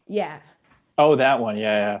around it. Yeah, Oh, that one.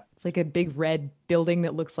 Yeah, it's like a big red building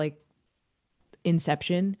that looks like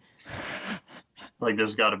Inception. Like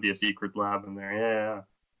there's got to be a secret lab in there. Yeah.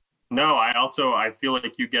 No, I feel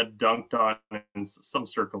like you get dunked on in some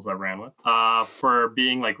circles I ran with for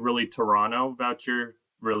being like really Toronto about your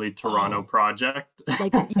really Toronto project.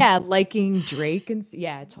 Like, yeah, liking Drake and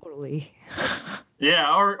yeah, totally.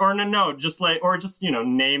 Yeah, or no, just like, or just, you know,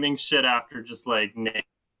 naming shit after just like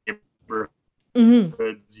neighborhoods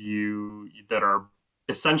you that are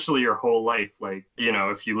essentially your whole life, like, you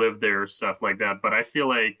know, if you live there or stuff like that. But I feel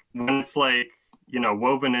like when it's like, you know,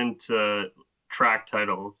 woven into track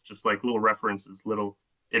titles, just like little references,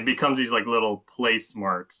 it becomes these like little place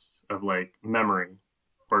marks of like memory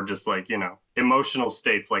or just like, you know, emotional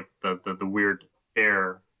states, like the weird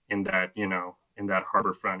air in that, you know, in that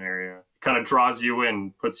harborfront area kind of draws you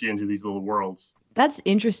in, puts you into these little worlds. That's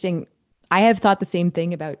interesting. I have thought the same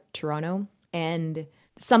thing about Toronto, and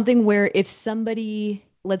something where if somebody,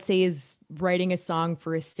 let's say, is writing a song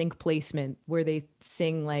for a sync placement where they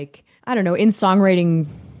sing like, I don't know, in songwriting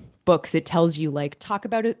books, it tells you like, talk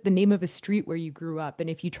about it, the name of a street where you grew up. And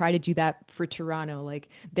if you try to do that for Toronto, like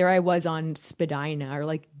there I was on Spadina, or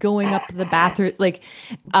like going up the bathroom, like,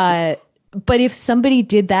 but if somebody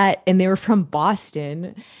did that and they were from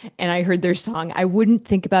Boston and I heard their song, I wouldn't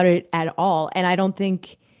think about it at all. And I don't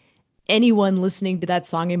think anyone listening to that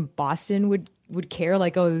song in Boston would care,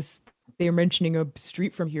 like, oh, they're mentioning a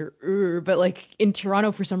street from here. But like in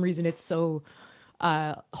Toronto, for some reason, it's so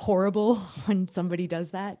horrible when somebody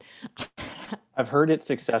does that. I've heard it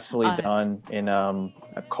successfully done in a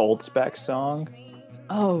Cold Spec song.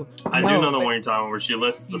 Oh, I do know the one you're talking about, where she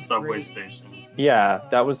lists the subway great. stations. Yeah,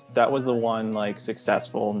 that was the one like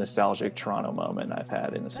successful nostalgic Toronto moment I've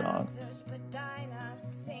had in a song.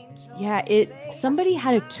 Yeah, somebody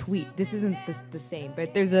had a tweet. This isn't the same,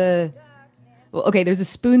 but there's a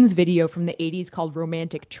Spoons video from the 80s called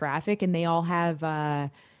Romantic Traffic, and they all have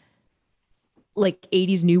like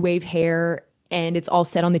 80s new wave hair, and it's all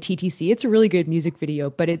set on the TTC. It's a really good music video,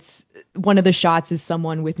 but it's one of the shots is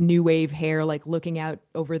someone with new wave hair like looking out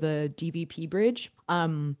over the DVP bridge.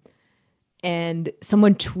 And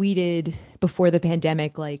someone tweeted before the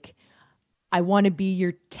pandemic, like, I want to be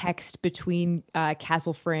your text between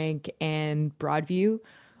Castle Frank and Broadview,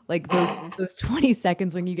 like those 20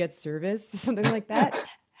 seconds when you get service, something like that.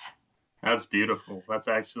 That's beautiful. That's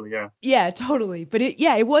actually, yeah. Yeah, totally. But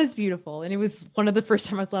it was beautiful. And it was one of the first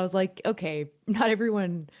times I was like, okay, not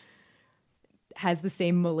everyone has the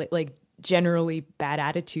same like generally bad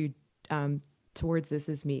attitude towards this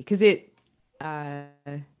as me. Because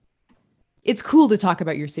it's cool to talk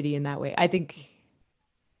about your city in that way. I think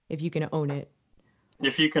if you can own it.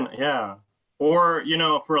 If you can, yeah. Or, you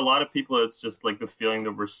know, for a lot of people, it's just like the feeling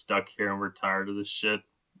that we're stuck here and we're tired of this shit,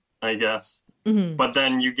 I guess. Mm-hmm. But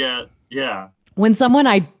then you get, yeah. When someone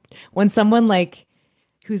like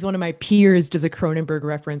who's one of my peers does a Cronenberg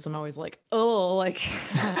reference, I'm always like, oh, like,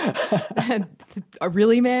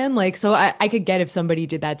 really, man? Like, so I could get if somebody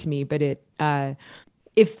did that to me, but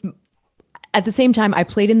if at the same time, I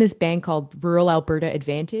played in this band called Rural Alberta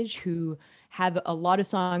Advantage, who have a lot of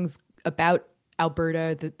songs about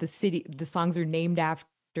Alberta. The city, the songs are named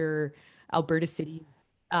after Alberta city.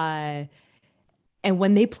 And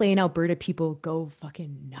when they play in Alberta, people go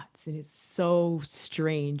fucking nuts, and it's so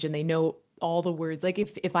strange. And they know all the words. Like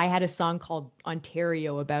if I had a song called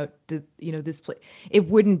Ontario about this place, it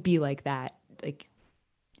wouldn't be like that. Like,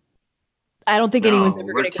 I don't think anyone's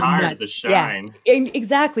ever going to go nuts. To shine. Yeah,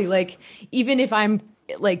 exactly. Like, even if I'm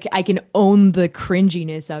like, I can own the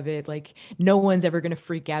cringiness of it. Like, no one's ever going to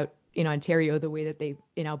freak out in Ontario the way that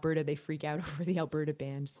in Alberta, they freak out over the Alberta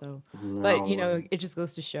band. So, but it just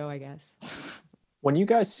goes to show, I guess. When you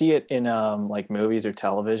guys see it in like movies or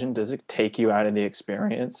television, does it take you out of the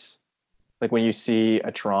experience? Like when you see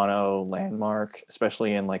a Toronto landmark,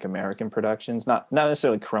 especially in like American productions, not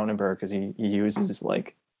necessarily Cronenberg because he uses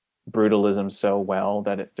like brutalism so well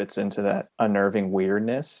that it fits into that unnerving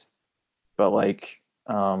weirdness. But like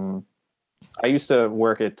I used to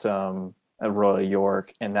work at Royal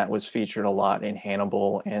York, and that was featured a lot in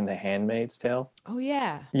Hannibal and The Handmaid's Tale. Oh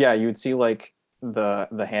yeah. Yeah, you would see like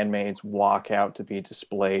the handmaids walk out to be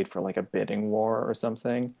displayed for like a bidding war or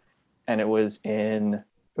something, and it was in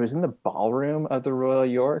the ballroom of the Royal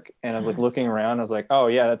York, and I was like looking around. I was like, oh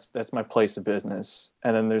yeah, that's my place of business.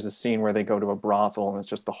 And then there's a scene where they go to a brothel, and it's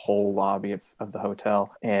just the whole lobby of the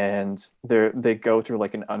hotel, and they go through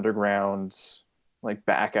like an underground like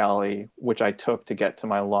back alley, which I took to get to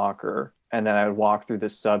my locker, and then I would walk through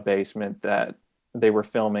this sub basement that they were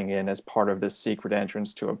filming in as part of this secret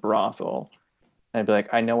entrance to a brothel. And I'd be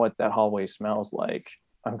like, I know what that hallway smells like.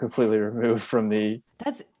 I'm completely removed from the.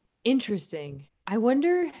 That's interesting. I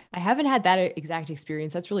wonder, I haven't had that exact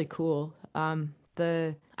experience. That's really cool. I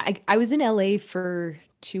was in LA for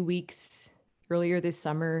 2 weeks earlier this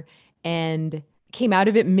summer and came out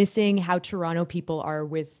of it missing how Toronto people are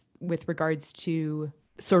with regards to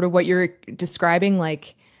sort of what you're describing.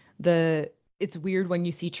 Like it's weird when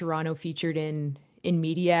you see Toronto featured in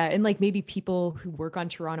media, and like maybe people who work on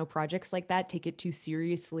Toronto projects like that take it too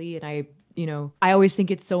seriously. And I always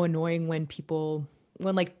think it's so annoying when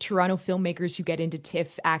like Toronto filmmakers who get into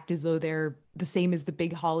TIFF act as though they're the same as the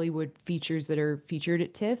big Hollywood features that are featured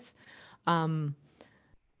at TIFF.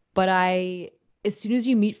 But as soon as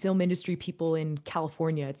you meet film industry people in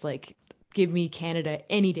California, it's like, give me Canada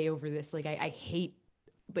any day over this. Like I hate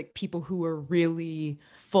like people who are really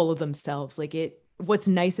full of themselves. What's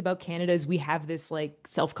nice about Canada is we have this like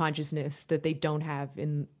self-consciousness that they don't have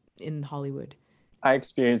in Hollywood. I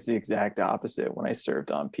experienced the exact opposite when I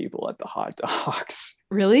served on people at the hot dogs.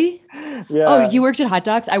 Really? Yeah. Oh, you worked at Hot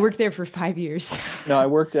Dogs? I worked there for 5 years. No, I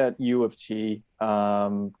worked at U of T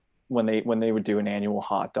when they would do an annual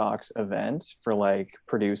hot dogs event for like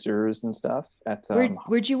producers and stuff at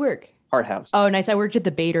Where'd you work? Art House. Oh, nice. I worked at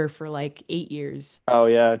the Bader for like 8 years. Oh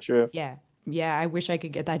yeah, true. Yeah. Yeah, I wish I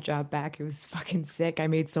could get that job back. It was fucking sick. I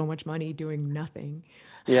made so much money doing nothing.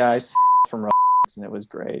 Yeah, from and it was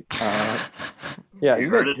great. Yeah, you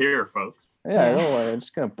heard it here, folks. Yeah, don't worry. I'm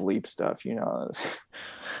just gonna bleep stuff, you know.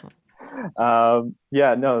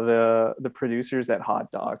 Yeah, no, the producers at Hot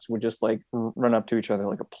Dogs would just like run up to each other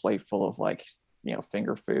like a plate full of like, you know,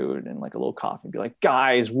 finger food and like a little coffee and be like,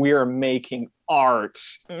 guys, we're making art.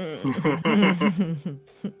 Oh,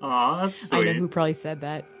 that's sweet. I know who probably said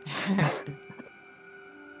that.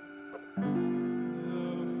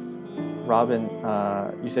 Robin,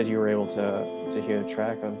 you said you were able to hear the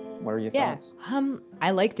track. What are your thoughts?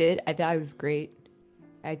 I liked it. I thought it was great.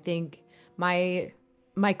 I think my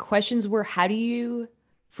questions were,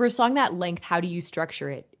 for a song that length, how do you structure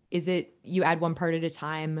it? Is it you add one part at a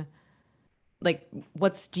time? Like,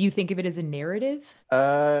 do you think of it as a narrative?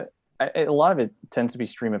 A lot of it tends to be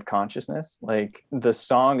stream of consciousness. Like the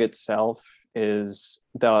song itself is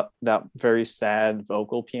that very sad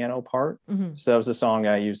vocal piano part. Mm-hmm. So that was the song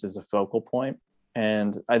I used as a focal point.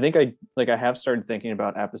 And I think I have started thinking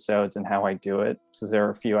about episodes and how I do it, because there are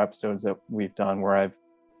a few episodes that we've done where I've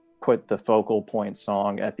put the focal point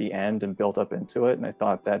song at the end and built up into it, and I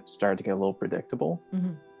thought that started to get a little predictable.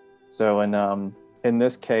 Mm-hmm. So in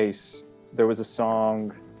this case, there was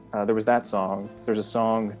that song. There's a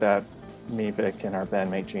song that me, Vic, and our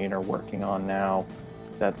bandmate Gene are working on now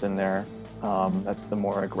that's in there. That's the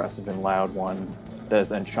more aggressive and loud one that is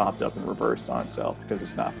then chopped up and reversed on itself because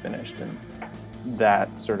it's not finished, and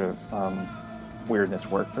that sort of weirdness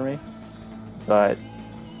worked for me. But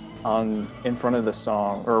in front of the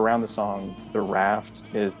song, or around the song, The Raft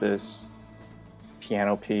is this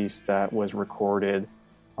piano piece that was recorded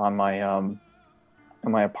on my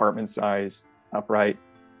apartment-sized upright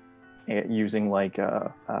using like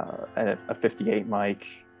a 58 mic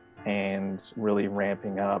and really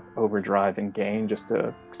ramping up overdrive and gain just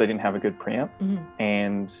because I didn't have a good preamp. Mm-hmm.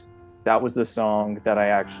 And that was the song that I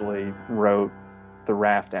actually wrote The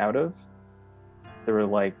Raft out of. I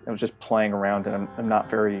was just playing around, and I'm not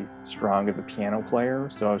very strong of a piano player,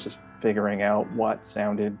 so I was just figuring out what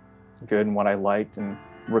sounded good and what I liked, and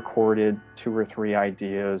recorded 2 or 3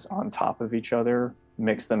 ideas on top of each other,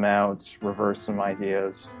 mixed them out, reversed some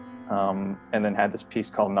ideas, and then had this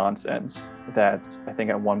piece called Nonsense that I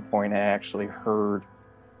think at one point I actually heard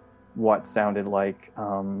what sounded like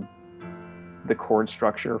the chord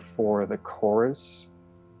structure for the chorus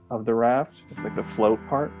of The Raft. It's like the float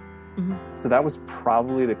part. Mm-hmm. So that was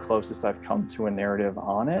probably the closest I've come to a narrative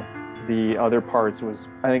on it. the other parts was,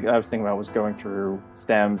 I think I was thinking about was going through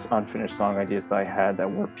stems, unfinished song ideas that I had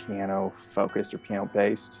that were piano focused or piano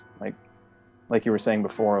based, like you were saying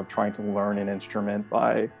before, of trying to learn an instrument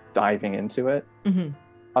by diving into it. Mm-hmm.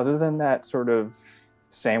 Other than that sort of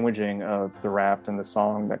sandwiching of the rap and the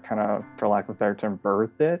song that kind of, for lack of a better term,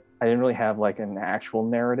 birthed it, I didn't really have like an actual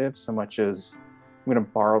narrative so much as, I'm going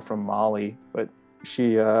to borrow from Molly, but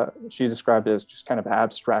she described it as just kind of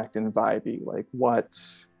abstract and vibey, like what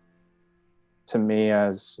to me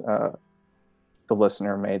as the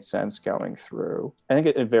listener made sense going through. I think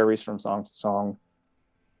it varies from song to song,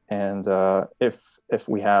 and if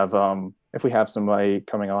we have somebody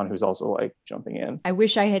coming on who's also like jumping in. I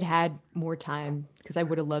wish I had more time, because I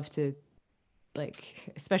would have loved to,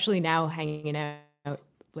 like, especially now hanging out,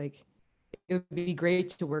 like, it would be great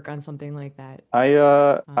to work on something like that.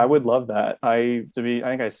 I would love that. I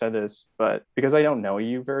think I said this, but because I don't know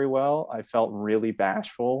you very well, I felt really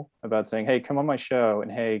bashful about saying, "Hey, come on my show,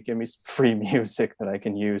 and hey, give me some free music that I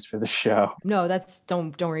can use for the show." No,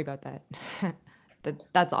 don't worry about that.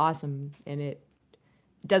 That's awesome, and it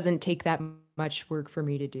doesn't take that much work for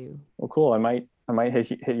me to do. Well, cool. I might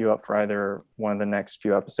hit you up for either one of the next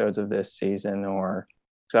few episodes of this season, or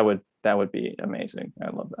because that would be amazing. I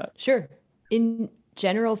love that. Sure. In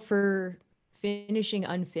general, for finishing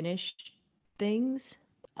unfinished things,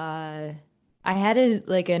 I had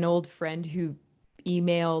an old friend who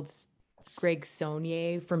emailed Greg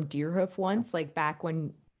Saunier from Deerhoof once, like back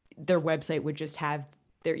when their website would just have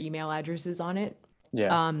their email addresses on it.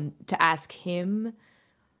 Yeah. To ask him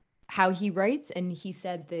how he writes, and he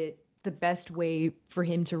said that the best way for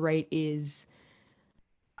him to write is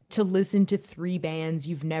to listen to 3 bands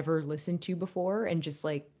you've never listened to before and just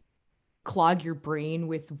like clog your brain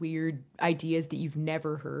with weird ideas that you've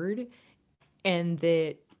never heard, and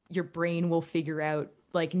that your brain will figure out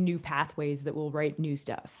like new pathways that will write new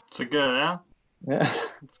stuff. It's a good, Yeah.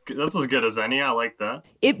 That's as good as any. I like that.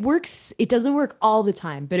 It works. It doesn't work all the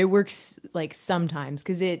time, but it works like sometimes,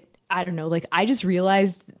 because I don't know, like I just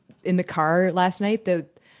realized in the car last night that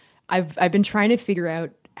I've been trying to figure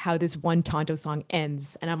out how this one Tonto song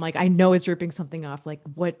ends, and I'm like, I know it's ripping something off. Like,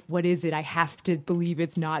 what is it? I have to believe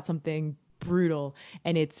it's not something brutal,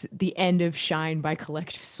 and it's the end of "Shine" by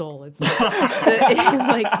Collective Soul. It's like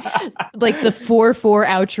like the 4/4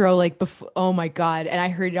 outro. Like, oh my god! And I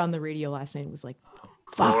heard it on the radio last night. It was like,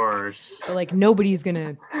 fuck. Of course. So like no one's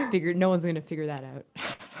gonna figure that out.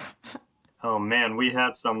 Oh man, we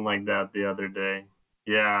had something like that the other day.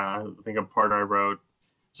 Yeah, I think a part I wrote.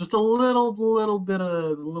 Just a little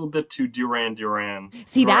bit too Duran.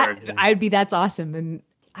 See, that's awesome. And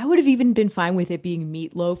I would have even been fine with it being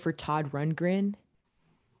Meatloaf or Todd Rundgren.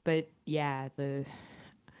 But yeah, the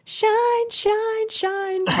shine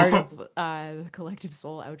part of the Collective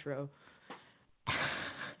Soul outro.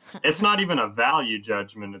 It's not even a value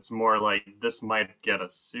judgment. It's more like, this might get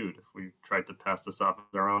us sued if we tried to pass this off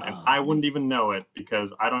as our own. And I wouldn't even know it,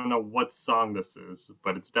 because I don't know what song this is,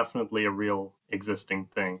 but it's definitely a real existing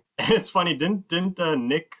thing. And it's funny, didn't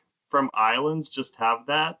Nick from Islands just have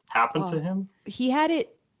that happen to him? He had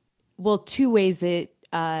it, well, 2 ways. There's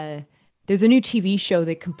a new TV show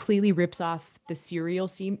that completely rips off the Serial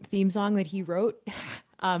theme song that he wrote.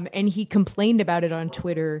 And he complained about it on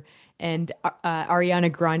Twitter, and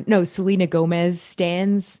Selena Gomez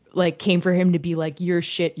stans like came for him to be like, "You're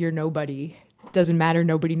shit, you're nobody. Doesn't matter,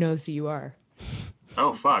 nobody knows who you are."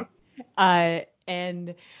 Oh fuck. And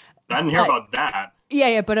I didn't hear about that.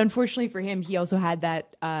 Yeah, but unfortunately for him, he also had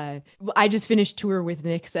that. I just finished tour with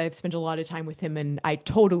Nick, so I've spent a lot of time with him, and I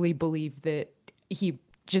totally believe that he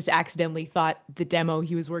just accidentally thought the demo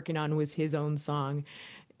he was working on was his own song.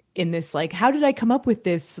 In this, like, how did I come up with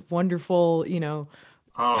this wonderful, song?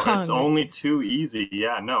 It's only too easy.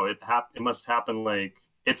 Yeah, no, it must happen. Like,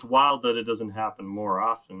 it's wild that it doesn't happen more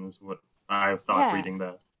often, is what I thought reading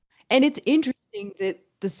that. And it's interesting that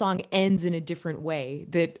the song ends in a different way.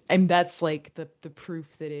 And that's like the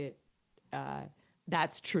proof that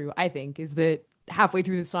that's true, I think, is that halfway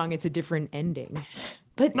through the song it's a different ending.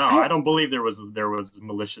 But no, I don't believe there was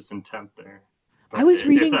malicious intent there. But I was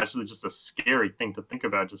reading. It's actually just a scary thing to think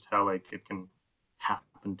about, just how like it can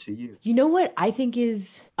happen to you. You know what I think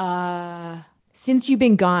is, Since You've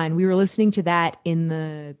Been Gone, we were listening to that in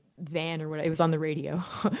the van or what, it was on the radio.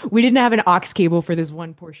 We didn't have an aux cable for this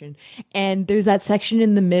one portion, and there's that section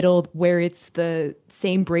in the middle where it's the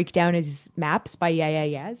same breakdown as Maps by Yeah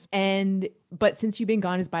Yeahs, but Since You've Been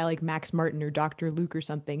Gone is by like Max Martin or Dr. Luke or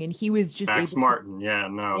something, and he was just Max Martin.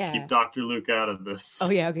 Keep Dr. Luke out of this. Oh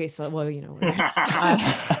yeah, okay, so well,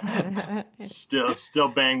 still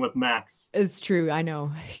bang with Max. It's true, I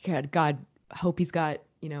know. God, hope he's got,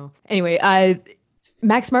 anyway.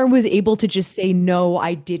 Max Martin was able to just say, no,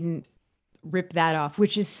 I didn't rip that off,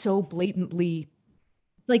 which is so blatantly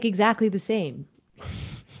like exactly the same.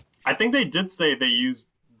 I think they did say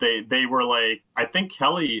they were like, I think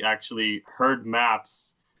Kelly actually heard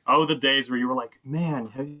Maps. Oh, the days where you were like, man,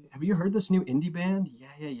 have you heard this new indie band?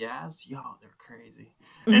 Yes. Yo, they're crazy.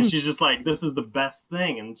 And she's just like, this is the best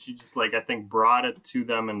thing. And she just like, I think brought it to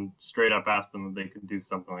them and straight up asked them if they could do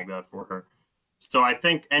something like that for her. So I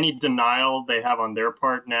think any denial they have on their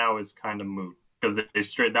part now is kind of moot because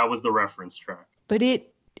that was the reference track. But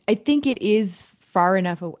I think it is far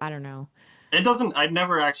enough. I don't know. It doesn't, I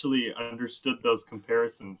never actually understood those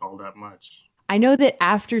comparisons all that much. I know that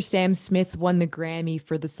after Sam Smith won the Grammy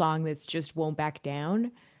for the song that's just Won't Back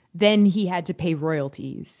Down, then he had to pay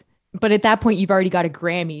royalties. But at that point, you've already got a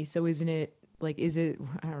Grammy. So isn't it like, I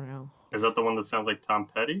don't know. Is that the one that sounds like Tom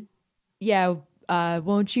Petty? Yeah.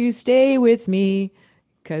 Won't you stay with me?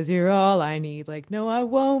 'Cause you're all I need. Like, no, I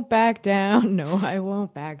won't back down. No, I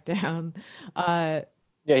won't back down.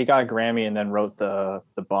 Yeah, he got a Grammy and then wrote the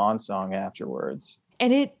Bond song afterwards.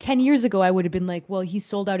 And 10 years ago, I would have been like, well, he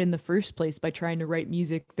sold out in the first place by trying to write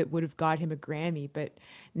music that would have got him a Grammy. But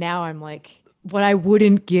now I'm like, what I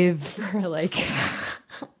wouldn't give for like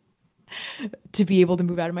to be able to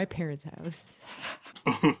move out of my parents' house.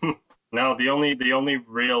 No, the only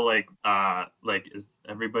real like is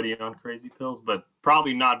everybody on Crazy Pills, but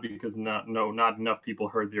probably not because not enough people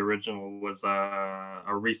heard the original. Was a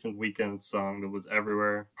recent Weekend song that was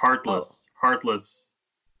everywhere. Heartless. Oh. Heartless.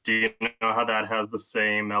 Do you know how that has the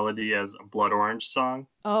same melody as a Blood Orange song?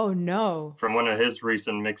 Oh no. From one of his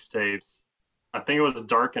recent mixtapes. I think it was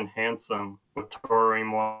Dark and Handsome with Tori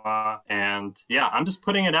Moi. And yeah, I'm just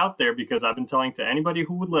putting it out there because I've been telling to anybody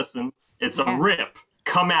who would listen, it's a rip.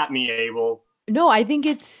 Come at me, Abel. No, I think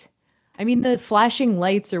the Flashing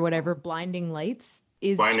Lights or whatever, Blinding Lights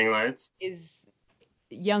is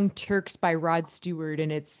Young Turks by Rod Stewart,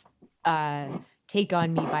 and it's Take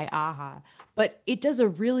On Me by Aha. But it does a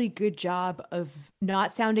really good job of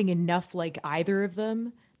not sounding enough like either of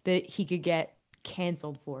them that he could get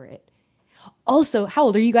canceled for it. Also, how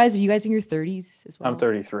old are you guys? Are you guys in your 30s as well? I'm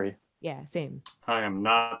 33. Yeah, same. I am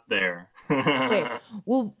not there. Okay.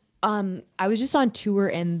 Well, I was just on tour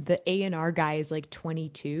and the A&R guy is like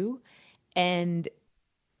 22 and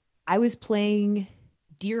I was playing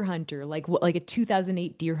Deer Hunter, like a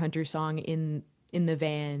 2008 Deer Hunter song in the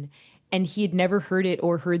van, and he had never heard it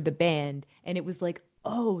or heard the band, and it was like,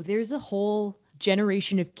 oh, there's a whole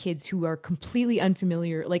generation of kids who are completely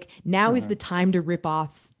unfamiliar. Like now is the time to rip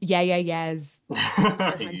off Yeah's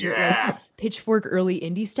Hunter, like Pitchfork early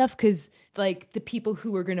indie stuff, because like the people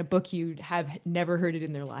who are going to book you have never heard it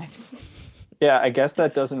in their lives. Yeah, I guess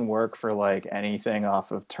that doesn't work for like anything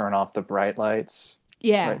off of Turn Off the Bright Lights.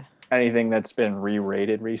 Yeah. Like anything that's been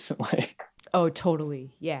re-rated recently. Oh,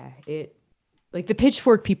 totally. Yeah. It like the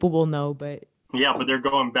Pitchfork people will know, but yeah, but they're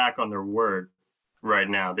going back on their word right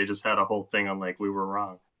now. They just had a whole thing on like we were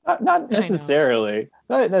wrong. Not necessarily.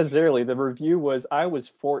 Not necessarily. The review was I was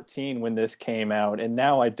 14 when this came out, and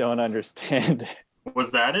now I don't understand it.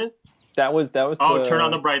 Was that it? That was. Oh, Turn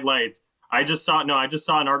On the Bright Lights. I just saw an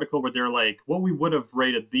article where they're like, what we would have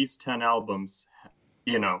rated these 10 albums,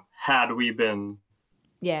 had we been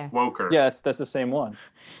woker. Yeah, that's the same one.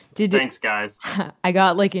 Thanks, guys. I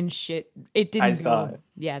got like in shit. It didn't. I saw it.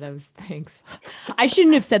 Yeah, that was thanks. I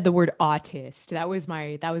shouldn't have said the word autist. That was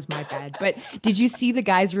my bad. But did you see the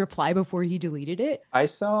guy's reply before he deleted it? I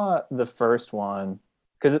saw the first one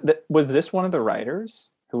because was this one of the writers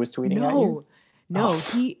who was tweeting at you? No,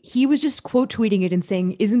 he was just quote tweeting it and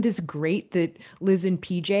saying, "Isn't this great that Liz and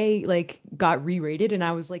PJ like got re-rated?" And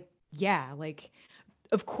I was like, "Yeah, like."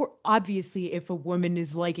 Of course, obviously, if a woman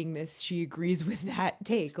is liking this, she agrees with that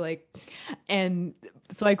take. Like, and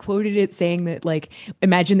so I quoted it saying that, like,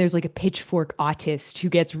 imagine there's like a Pitchfork autist who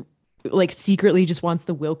gets like secretly just wants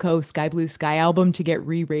the Wilco Sky Blue Sky album to get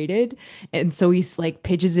re-rated. And so he's like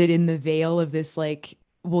pitches it in the veil of this, like,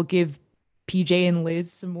 we'll give PJ and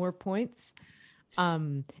Liz some more points.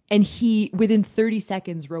 And he within 30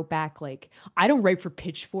 seconds wrote back like, I don't write for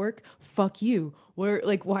Pitchfork, fuck you. Where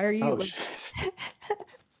like why are you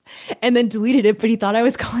and then deleted it, but he thought I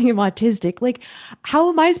was calling him autistic. Like, how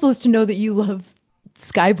am I supposed to know that you love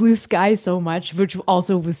Sky Blue Sky so much? Which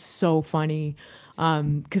also was so funny.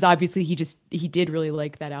 Because obviously he did really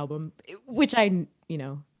like that album, which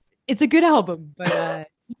it's a good album, but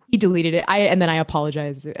he deleted it. And then I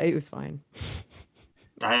apologized. It was fine.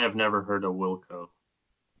 I have never heard of Wilco,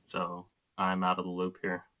 so I'm out of the loop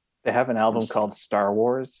here. They have an album called Star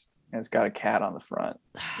Wars, and it's got a cat on the front.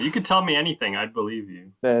 You could tell me anything, I'd believe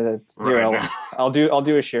you. I'll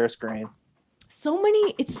do a share screen. So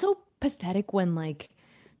many. It's so pathetic when like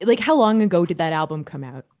how long ago did that album come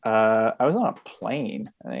out? I was on a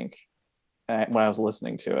plane, I think, when I was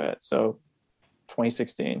listening to it. So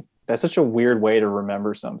 2016. That's such a weird way to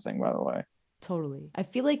remember something, by the way. Totally. I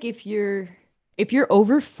feel like if you're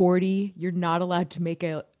over 40, you're not allowed to make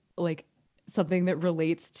a like something that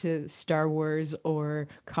relates to Star Wars or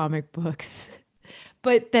comic books.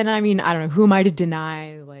 But then I mean, I don't know, who am I to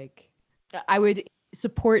deny? Like I would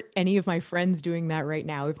support any of my friends doing that right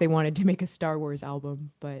now if they wanted to make a Star Wars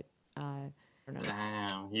album, but I don't know.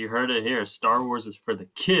 Damn, you heard it here. Star Wars is for the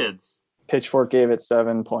kids. Pitchfork gave it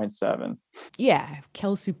 7.7. Yeah,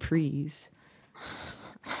 Kel Surprise.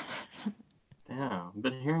 Damn, I've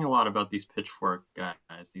been hearing a lot about these Pitchfork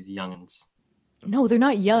guys, these youngins. No, they're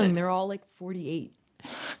not young. They're all like 48.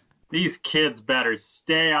 These kids better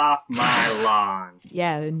stay off my lawn.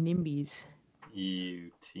 Yeah, the NIMBYs.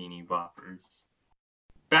 You teeny boppers.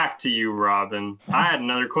 Back to you, Robin. I had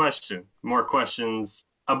another question. More questions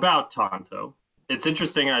about Tonto. It's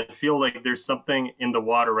interesting. I feel like there's something in the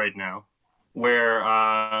water right now where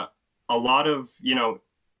a lot of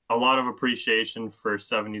appreciation for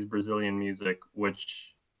 70s Brazilian music,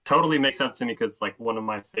 which totally makes sense to me because it's like one of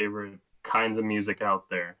my favorite kinds of music out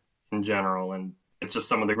there in general. And it's just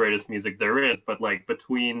some of the greatest music there is. But like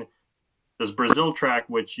between this Brazil track,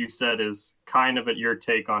 which you said is kind of at your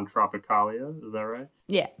take on Tropicalia, is that right?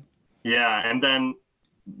 Yeah. Yeah, and then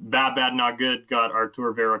Bad Bad Not Good got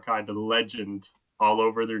Artur Verocai, the legend, all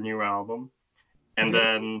over their new album. And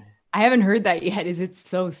then I haven't heard that yet. Is it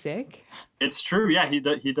so sick? it's true, yeah, he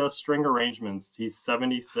does string arrangements. He's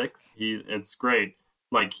 76. It's great.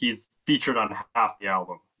 Like he's featured on half the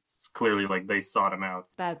album. It's clearly like they sought him out.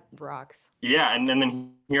 That rocks. Yeah, and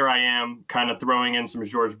then here I am kind of throwing in some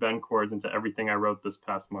George Ben chords into everything I wrote this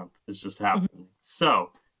past month. It's just happening. So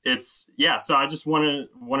so I just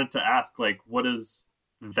wanted to ask, like, what does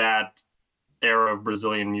that era of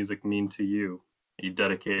Brazilian music mean to you? You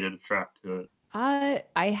dedicated a track to it. I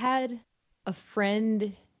had a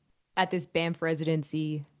friend at this Banff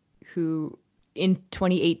residency who in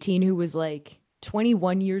 2018 who was like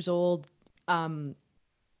 21 years old,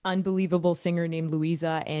 unbelievable singer named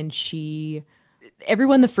Luisa, and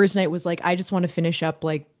everyone the first night was like, I just want to finish up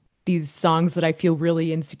like these songs that I feel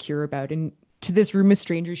really insecure about. And to this room of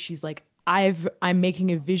strangers, she's like, I'm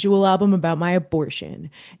making a visual album about my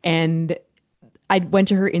abortion. And I went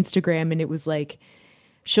to her Instagram and it was like,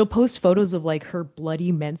 she'll post photos of like her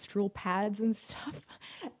bloody menstrual pads and stuff.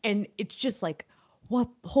 And it's just like, what,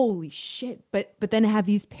 holy shit. But then have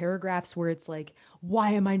these paragraphs where it's like,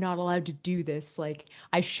 why am I not allowed to do this? Like,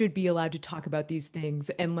 I should be allowed to talk about these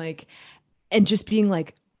things. And just being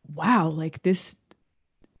like, wow, like this,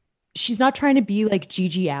 she's not trying to be like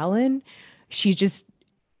Gigi Allen. She just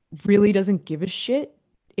really doesn't give a shit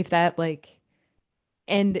if that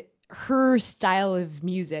and her style of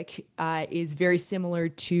music is very similar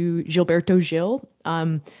to Gilberto Gil,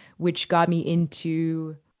 which got me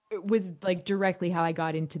into, it was like directly how I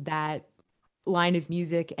got into that line of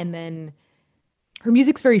music. And then her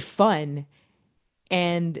music's very fun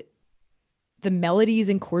and the melodies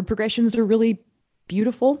and chord progressions are really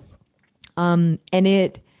beautiful. And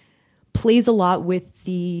it plays a lot with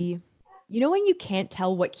when you can't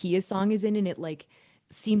tell what key a song is in and it like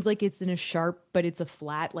seems like it's in a sharp, but it's a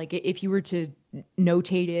flat. Like if you were to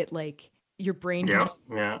notate it, like your brain kind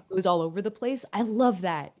of goes all over the place. I love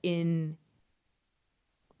that when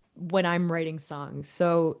I'm writing songs.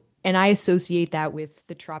 So, and I associate that with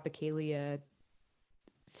the Tropicalia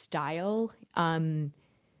style,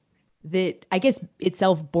 that I guess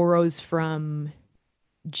itself borrows from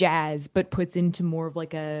jazz, but puts into more of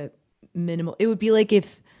like a minimal. It would be like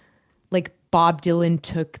if like Bob Dylan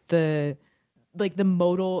took the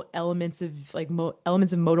modal elements of like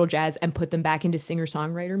elements of modal jazz and put them back into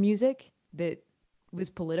singer-songwriter music that was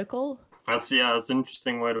political. That's an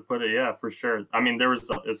interesting way to put it. Yeah, for sure. I mean,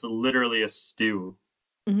 it's literally a stew.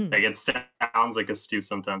 Mm-hmm. Like it sounds like a stew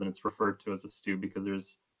sometimes, and it's referred to as a stew because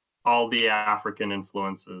there's all the African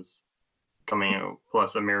influences coming out,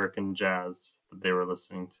 plus American jazz that they were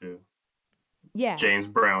listening to. Yeah. James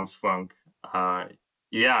Brown's funk.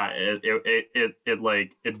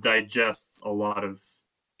 It digests a lot of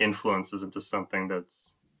influences into something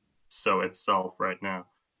that's so itself right now.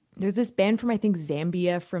 There's this band from I think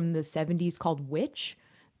Zambia from the 70s called Witch.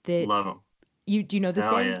 That love them. Do you know this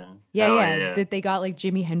Hell band? Yeah. That they got like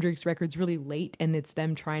Jimi Hendrix records really late, and it's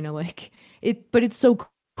them trying to like it. But it's so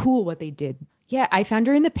cool what they did. Yeah, I found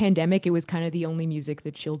during the pandemic it was kind of the only music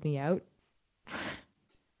that chilled me out.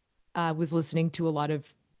 Was listening to a lot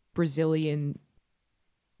of Brazilian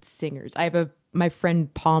singers. My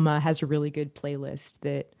friend Palma has a really good playlist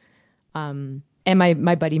that and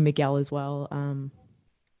my buddy Miguel as well,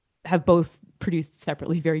 have both produced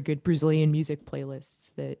separately very good Brazilian music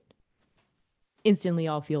playlists that instantly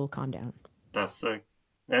all feel calm down. That's sick.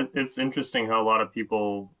 It's interesting how a lot of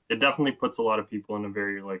people, it definitely puts a lot of people in a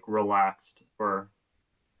very like relaxed or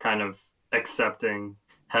kind of accepting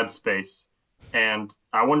headspace. And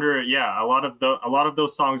I wonder, yeah, a lot of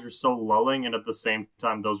those songs are so lulling, and at the same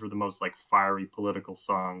time, those were the most like fiery political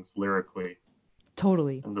songs lyrically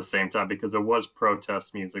Totally. at the same time because it was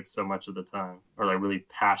protest music so much of the time, or like really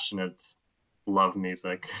passionate love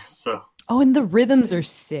music. So Oh, and the rhythms are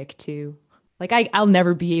sick too. Like I'll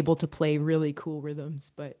never be able to play really cool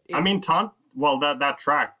rhythms, but I mean, well, that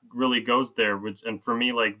track really goes there, which, and for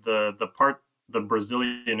me, like the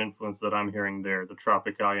Brazilian influence that I'm hearing there, the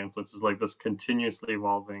Tropicalia influence is like this continuously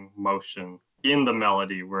evolving motion in the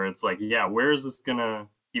melody, where it's like, yeah, where is this gonna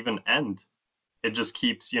even end? It just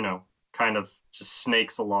keeps, kind of just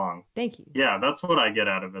snakes along. thank you. Yeah, that's what I get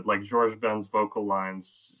out of it. Like George Ben's vocal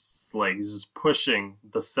lines, like he's just pushing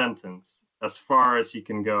the sentence as far as he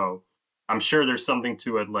can go. I'm sure there's something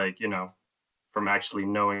to it, like, from actually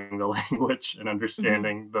knowing the language and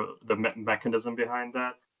understanding the mechanism behind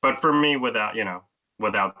that. But for me, without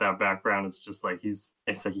that background, it's just like it's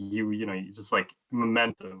like you just like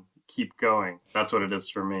momentum, keep going. That's what it is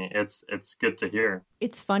for me. It's good to hear.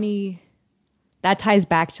 It's funny that ties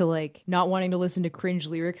back to like not wanting to listen to cringe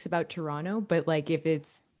lyrics about Toronto, but like if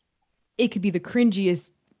it could be the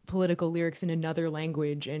cringiest political lyrics in another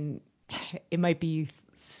language and it might be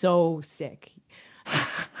so sick.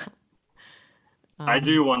 I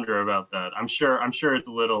do wonder about that. I'm sure it's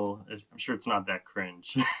a little. I'm sure it's not that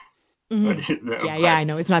cringe. Mhm. Yeah, I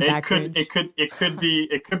know it's not that cringe. It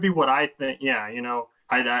could be what I think. Yeah,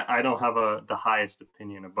 I don't have the highest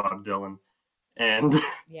opinion of Bob Dylan, and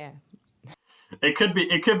Yeah. it could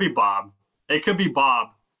be Bob. It could be Bob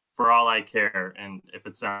for all I care. And if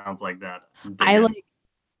it sounds like that, dig I in. like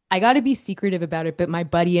I got to be secretive about it, but my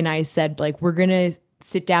buddy and I said like we're going to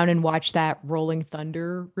sit down and watch that Rolling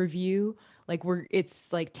Thunder review. Like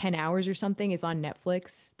it's like 10 hours or something. It's on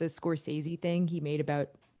Netflix, the Scorsese thing he made about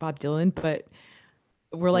Bob Dylan, but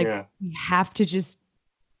we're like Yeah. we have to just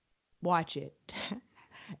watch it.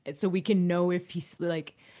 And so we can know if he's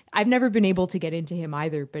like I've never been able to get into him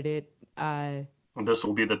either, but This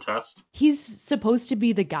will be the test. he's supposed to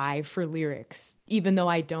be the guy for lyrics, even though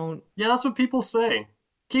I don't. Yeah, that's what people say.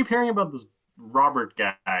 Keep hearing about this Robert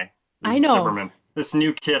guy, I this know. Zimmerman, this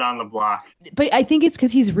new kid on the block. But I think it's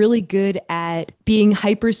because he's really good at being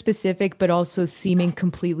hyper specific, but also seeming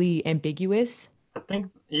completely ambiguous. I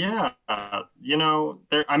think, yeah,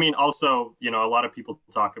 there. I mean, also, a lot of people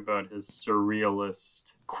talk about his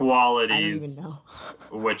surrealist I don't even qualities,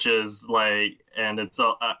 know. which is like, and it's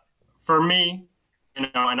for me, and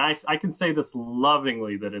I can say this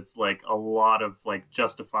lovingly that it's like a lot of like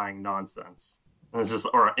justifying nonsense. And it's just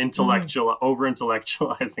or Mm. intellectual over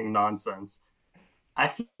intellectualizing nonsense. I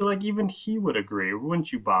feel like even he would agree,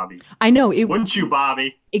 wouldn't you, Bobby? I know it Wouldn't you,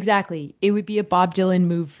 Bobby? exactly. It would be a Bob Dylan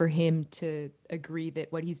move for him to agree that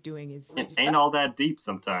what he's doing is It just. ain't all that deep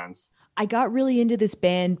sometimes. I got really into this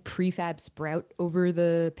band Prefab Sprout over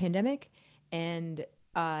the pandemic, and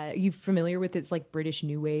you familiar with its like British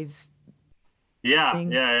new wave Yeah,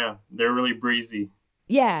 thing? yeah, yeah. They're really breezy,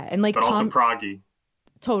 Yeah, and like but also Tom proggy.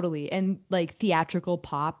 totally and like theatrical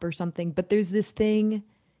pop or something. But there's this thing,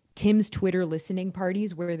 Tim's Twitter listening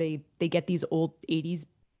parties where they get these old 80s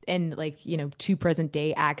and like, two present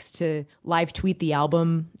day acts to live tweet the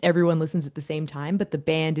album. Everyone listens at the same time, but the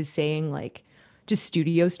band is saying like just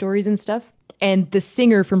studio stories and stuff. And the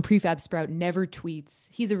singer from Prefab Sprout never tweets.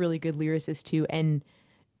 He's a really good lyricist too, and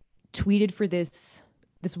tweeted for this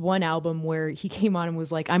one album where he came on and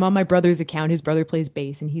was like, I'm on my brother's account. His brother plays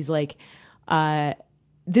bass, and he's like, uh,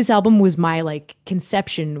 this album was my like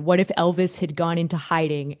conception. What if Elvis had gone into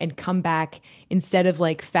hiding and come back instead of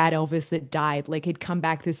like fat Elvis that died, like had come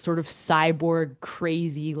back this sort of cyborg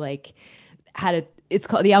crazy, like had a it's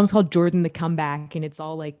called the album's called Jordan the Comeback, and it's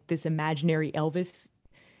all like this imaginary Elvis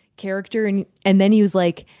character. And then he was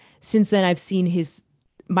like, since then I've seen his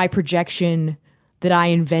my projection that I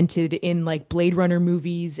invented in like Blade Runner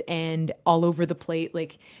movies and all over the plate,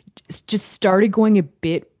 like just started going a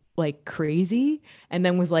bit like crazy, and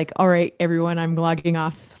then was like, all right, everyone, I'm logging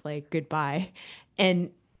off, like goodbye.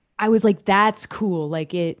 And I was like, that's cool.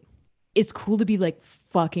 Like it's cool to be like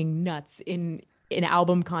fucking nuts in an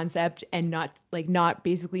album concept and not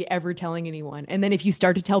basically ever telling anyone. And then if you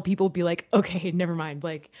start to tell people, be like, okay, never mind.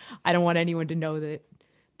 Like I don't want anyone to know that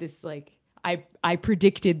this like I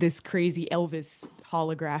predicted this crazy Elvis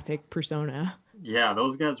holographic persona. Yeah,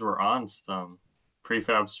 those guys were on some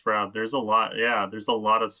prefab sprout. There's a lot. Yeah, there's a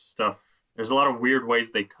lot of stuff. there's a lot of weird ways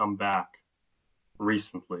they come back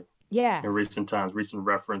recently. Yeah. In recent times, recent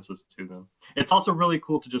references to them. It's also really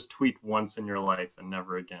cool to just tweet once in your life and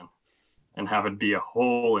never again, and have it be a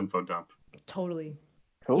whole info dump. Totally.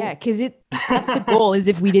 Cool. Yeah, because that's the goal. Is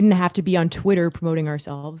if we didn't have to be on Twitter promoting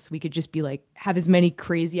ourselves, we could just be like have as many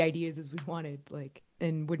crazy ideas as we wanted, like,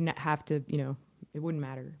 and wouldn't have to, it wouldn't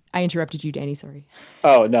matter. I interrupted you, Danny. Sorry.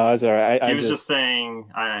 Oh no, it's all right. He was just saying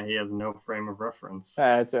he has no frame of reference.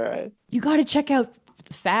 That's all right. You got to check out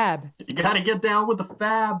the Fab. You gotta get down with the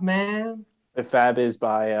Fab, man. The Fab is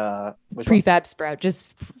by which Prefab Sprout. Just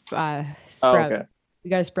Sprout. one? Oh, okay. We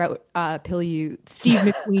got to Sprout pill you. Steve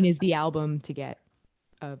McQueen is the album to get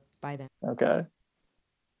by them. Okay.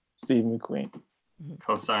 Steve McQueen.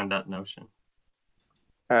 Co-sign that notion.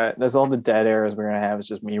 All right, that's all the dead airs we're gonna have. Is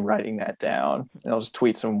just me writing that down, and I'll just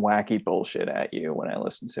tweet some wacky bullshit at you when I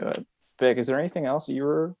listen to it. Vic, is there anything else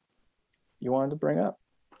you wanted to bring up?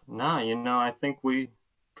 No, I think we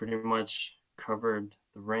pretty much covered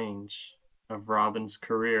the range of Robin's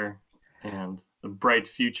career and the bright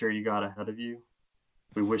future you got ahead of you.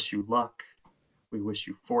 We wish you luck. We wish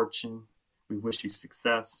you fortune. We wish you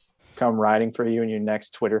success. Come riding for you in your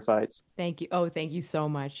next Twitter fights. Thank you. Oh, thank you so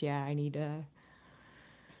much. Yeah, I need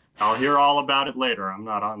I'll hear all about it later. I'm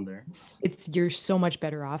not on there. you're so much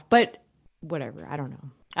better off, but whatever. I don't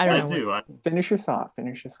know. I don't know. Finish your thought.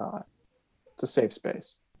 It's a safe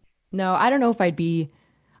space. No, I don't know if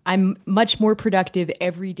I'm much more productive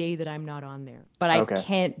every day that I'm not on there, but I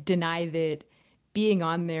can't deny that being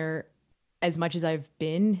on there as much as I've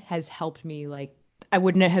been has helped me. Like, I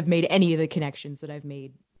wouldn't have made any of the connections that I've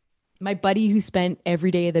made. My buddy who spent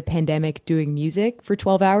every day of the pandemic doing music for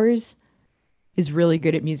 12 hours is really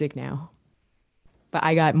good at music now, but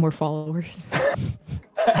I got more followers.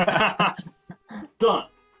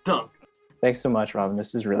 Done. Thanks so much, Robin.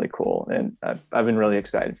 This is really cool, and I've been really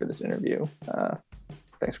excited for this interview.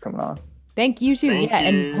 Thanks for coming on. Thank you too. Thank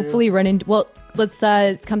and you. hopefully run into. Well, let's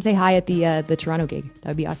come say hi at the Toronto gig. That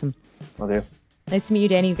would be awesome. Will do. Nice to meet you,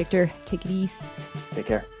 Danny. Victor, take it easy. Take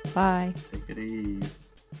care. Bye. Take it easy.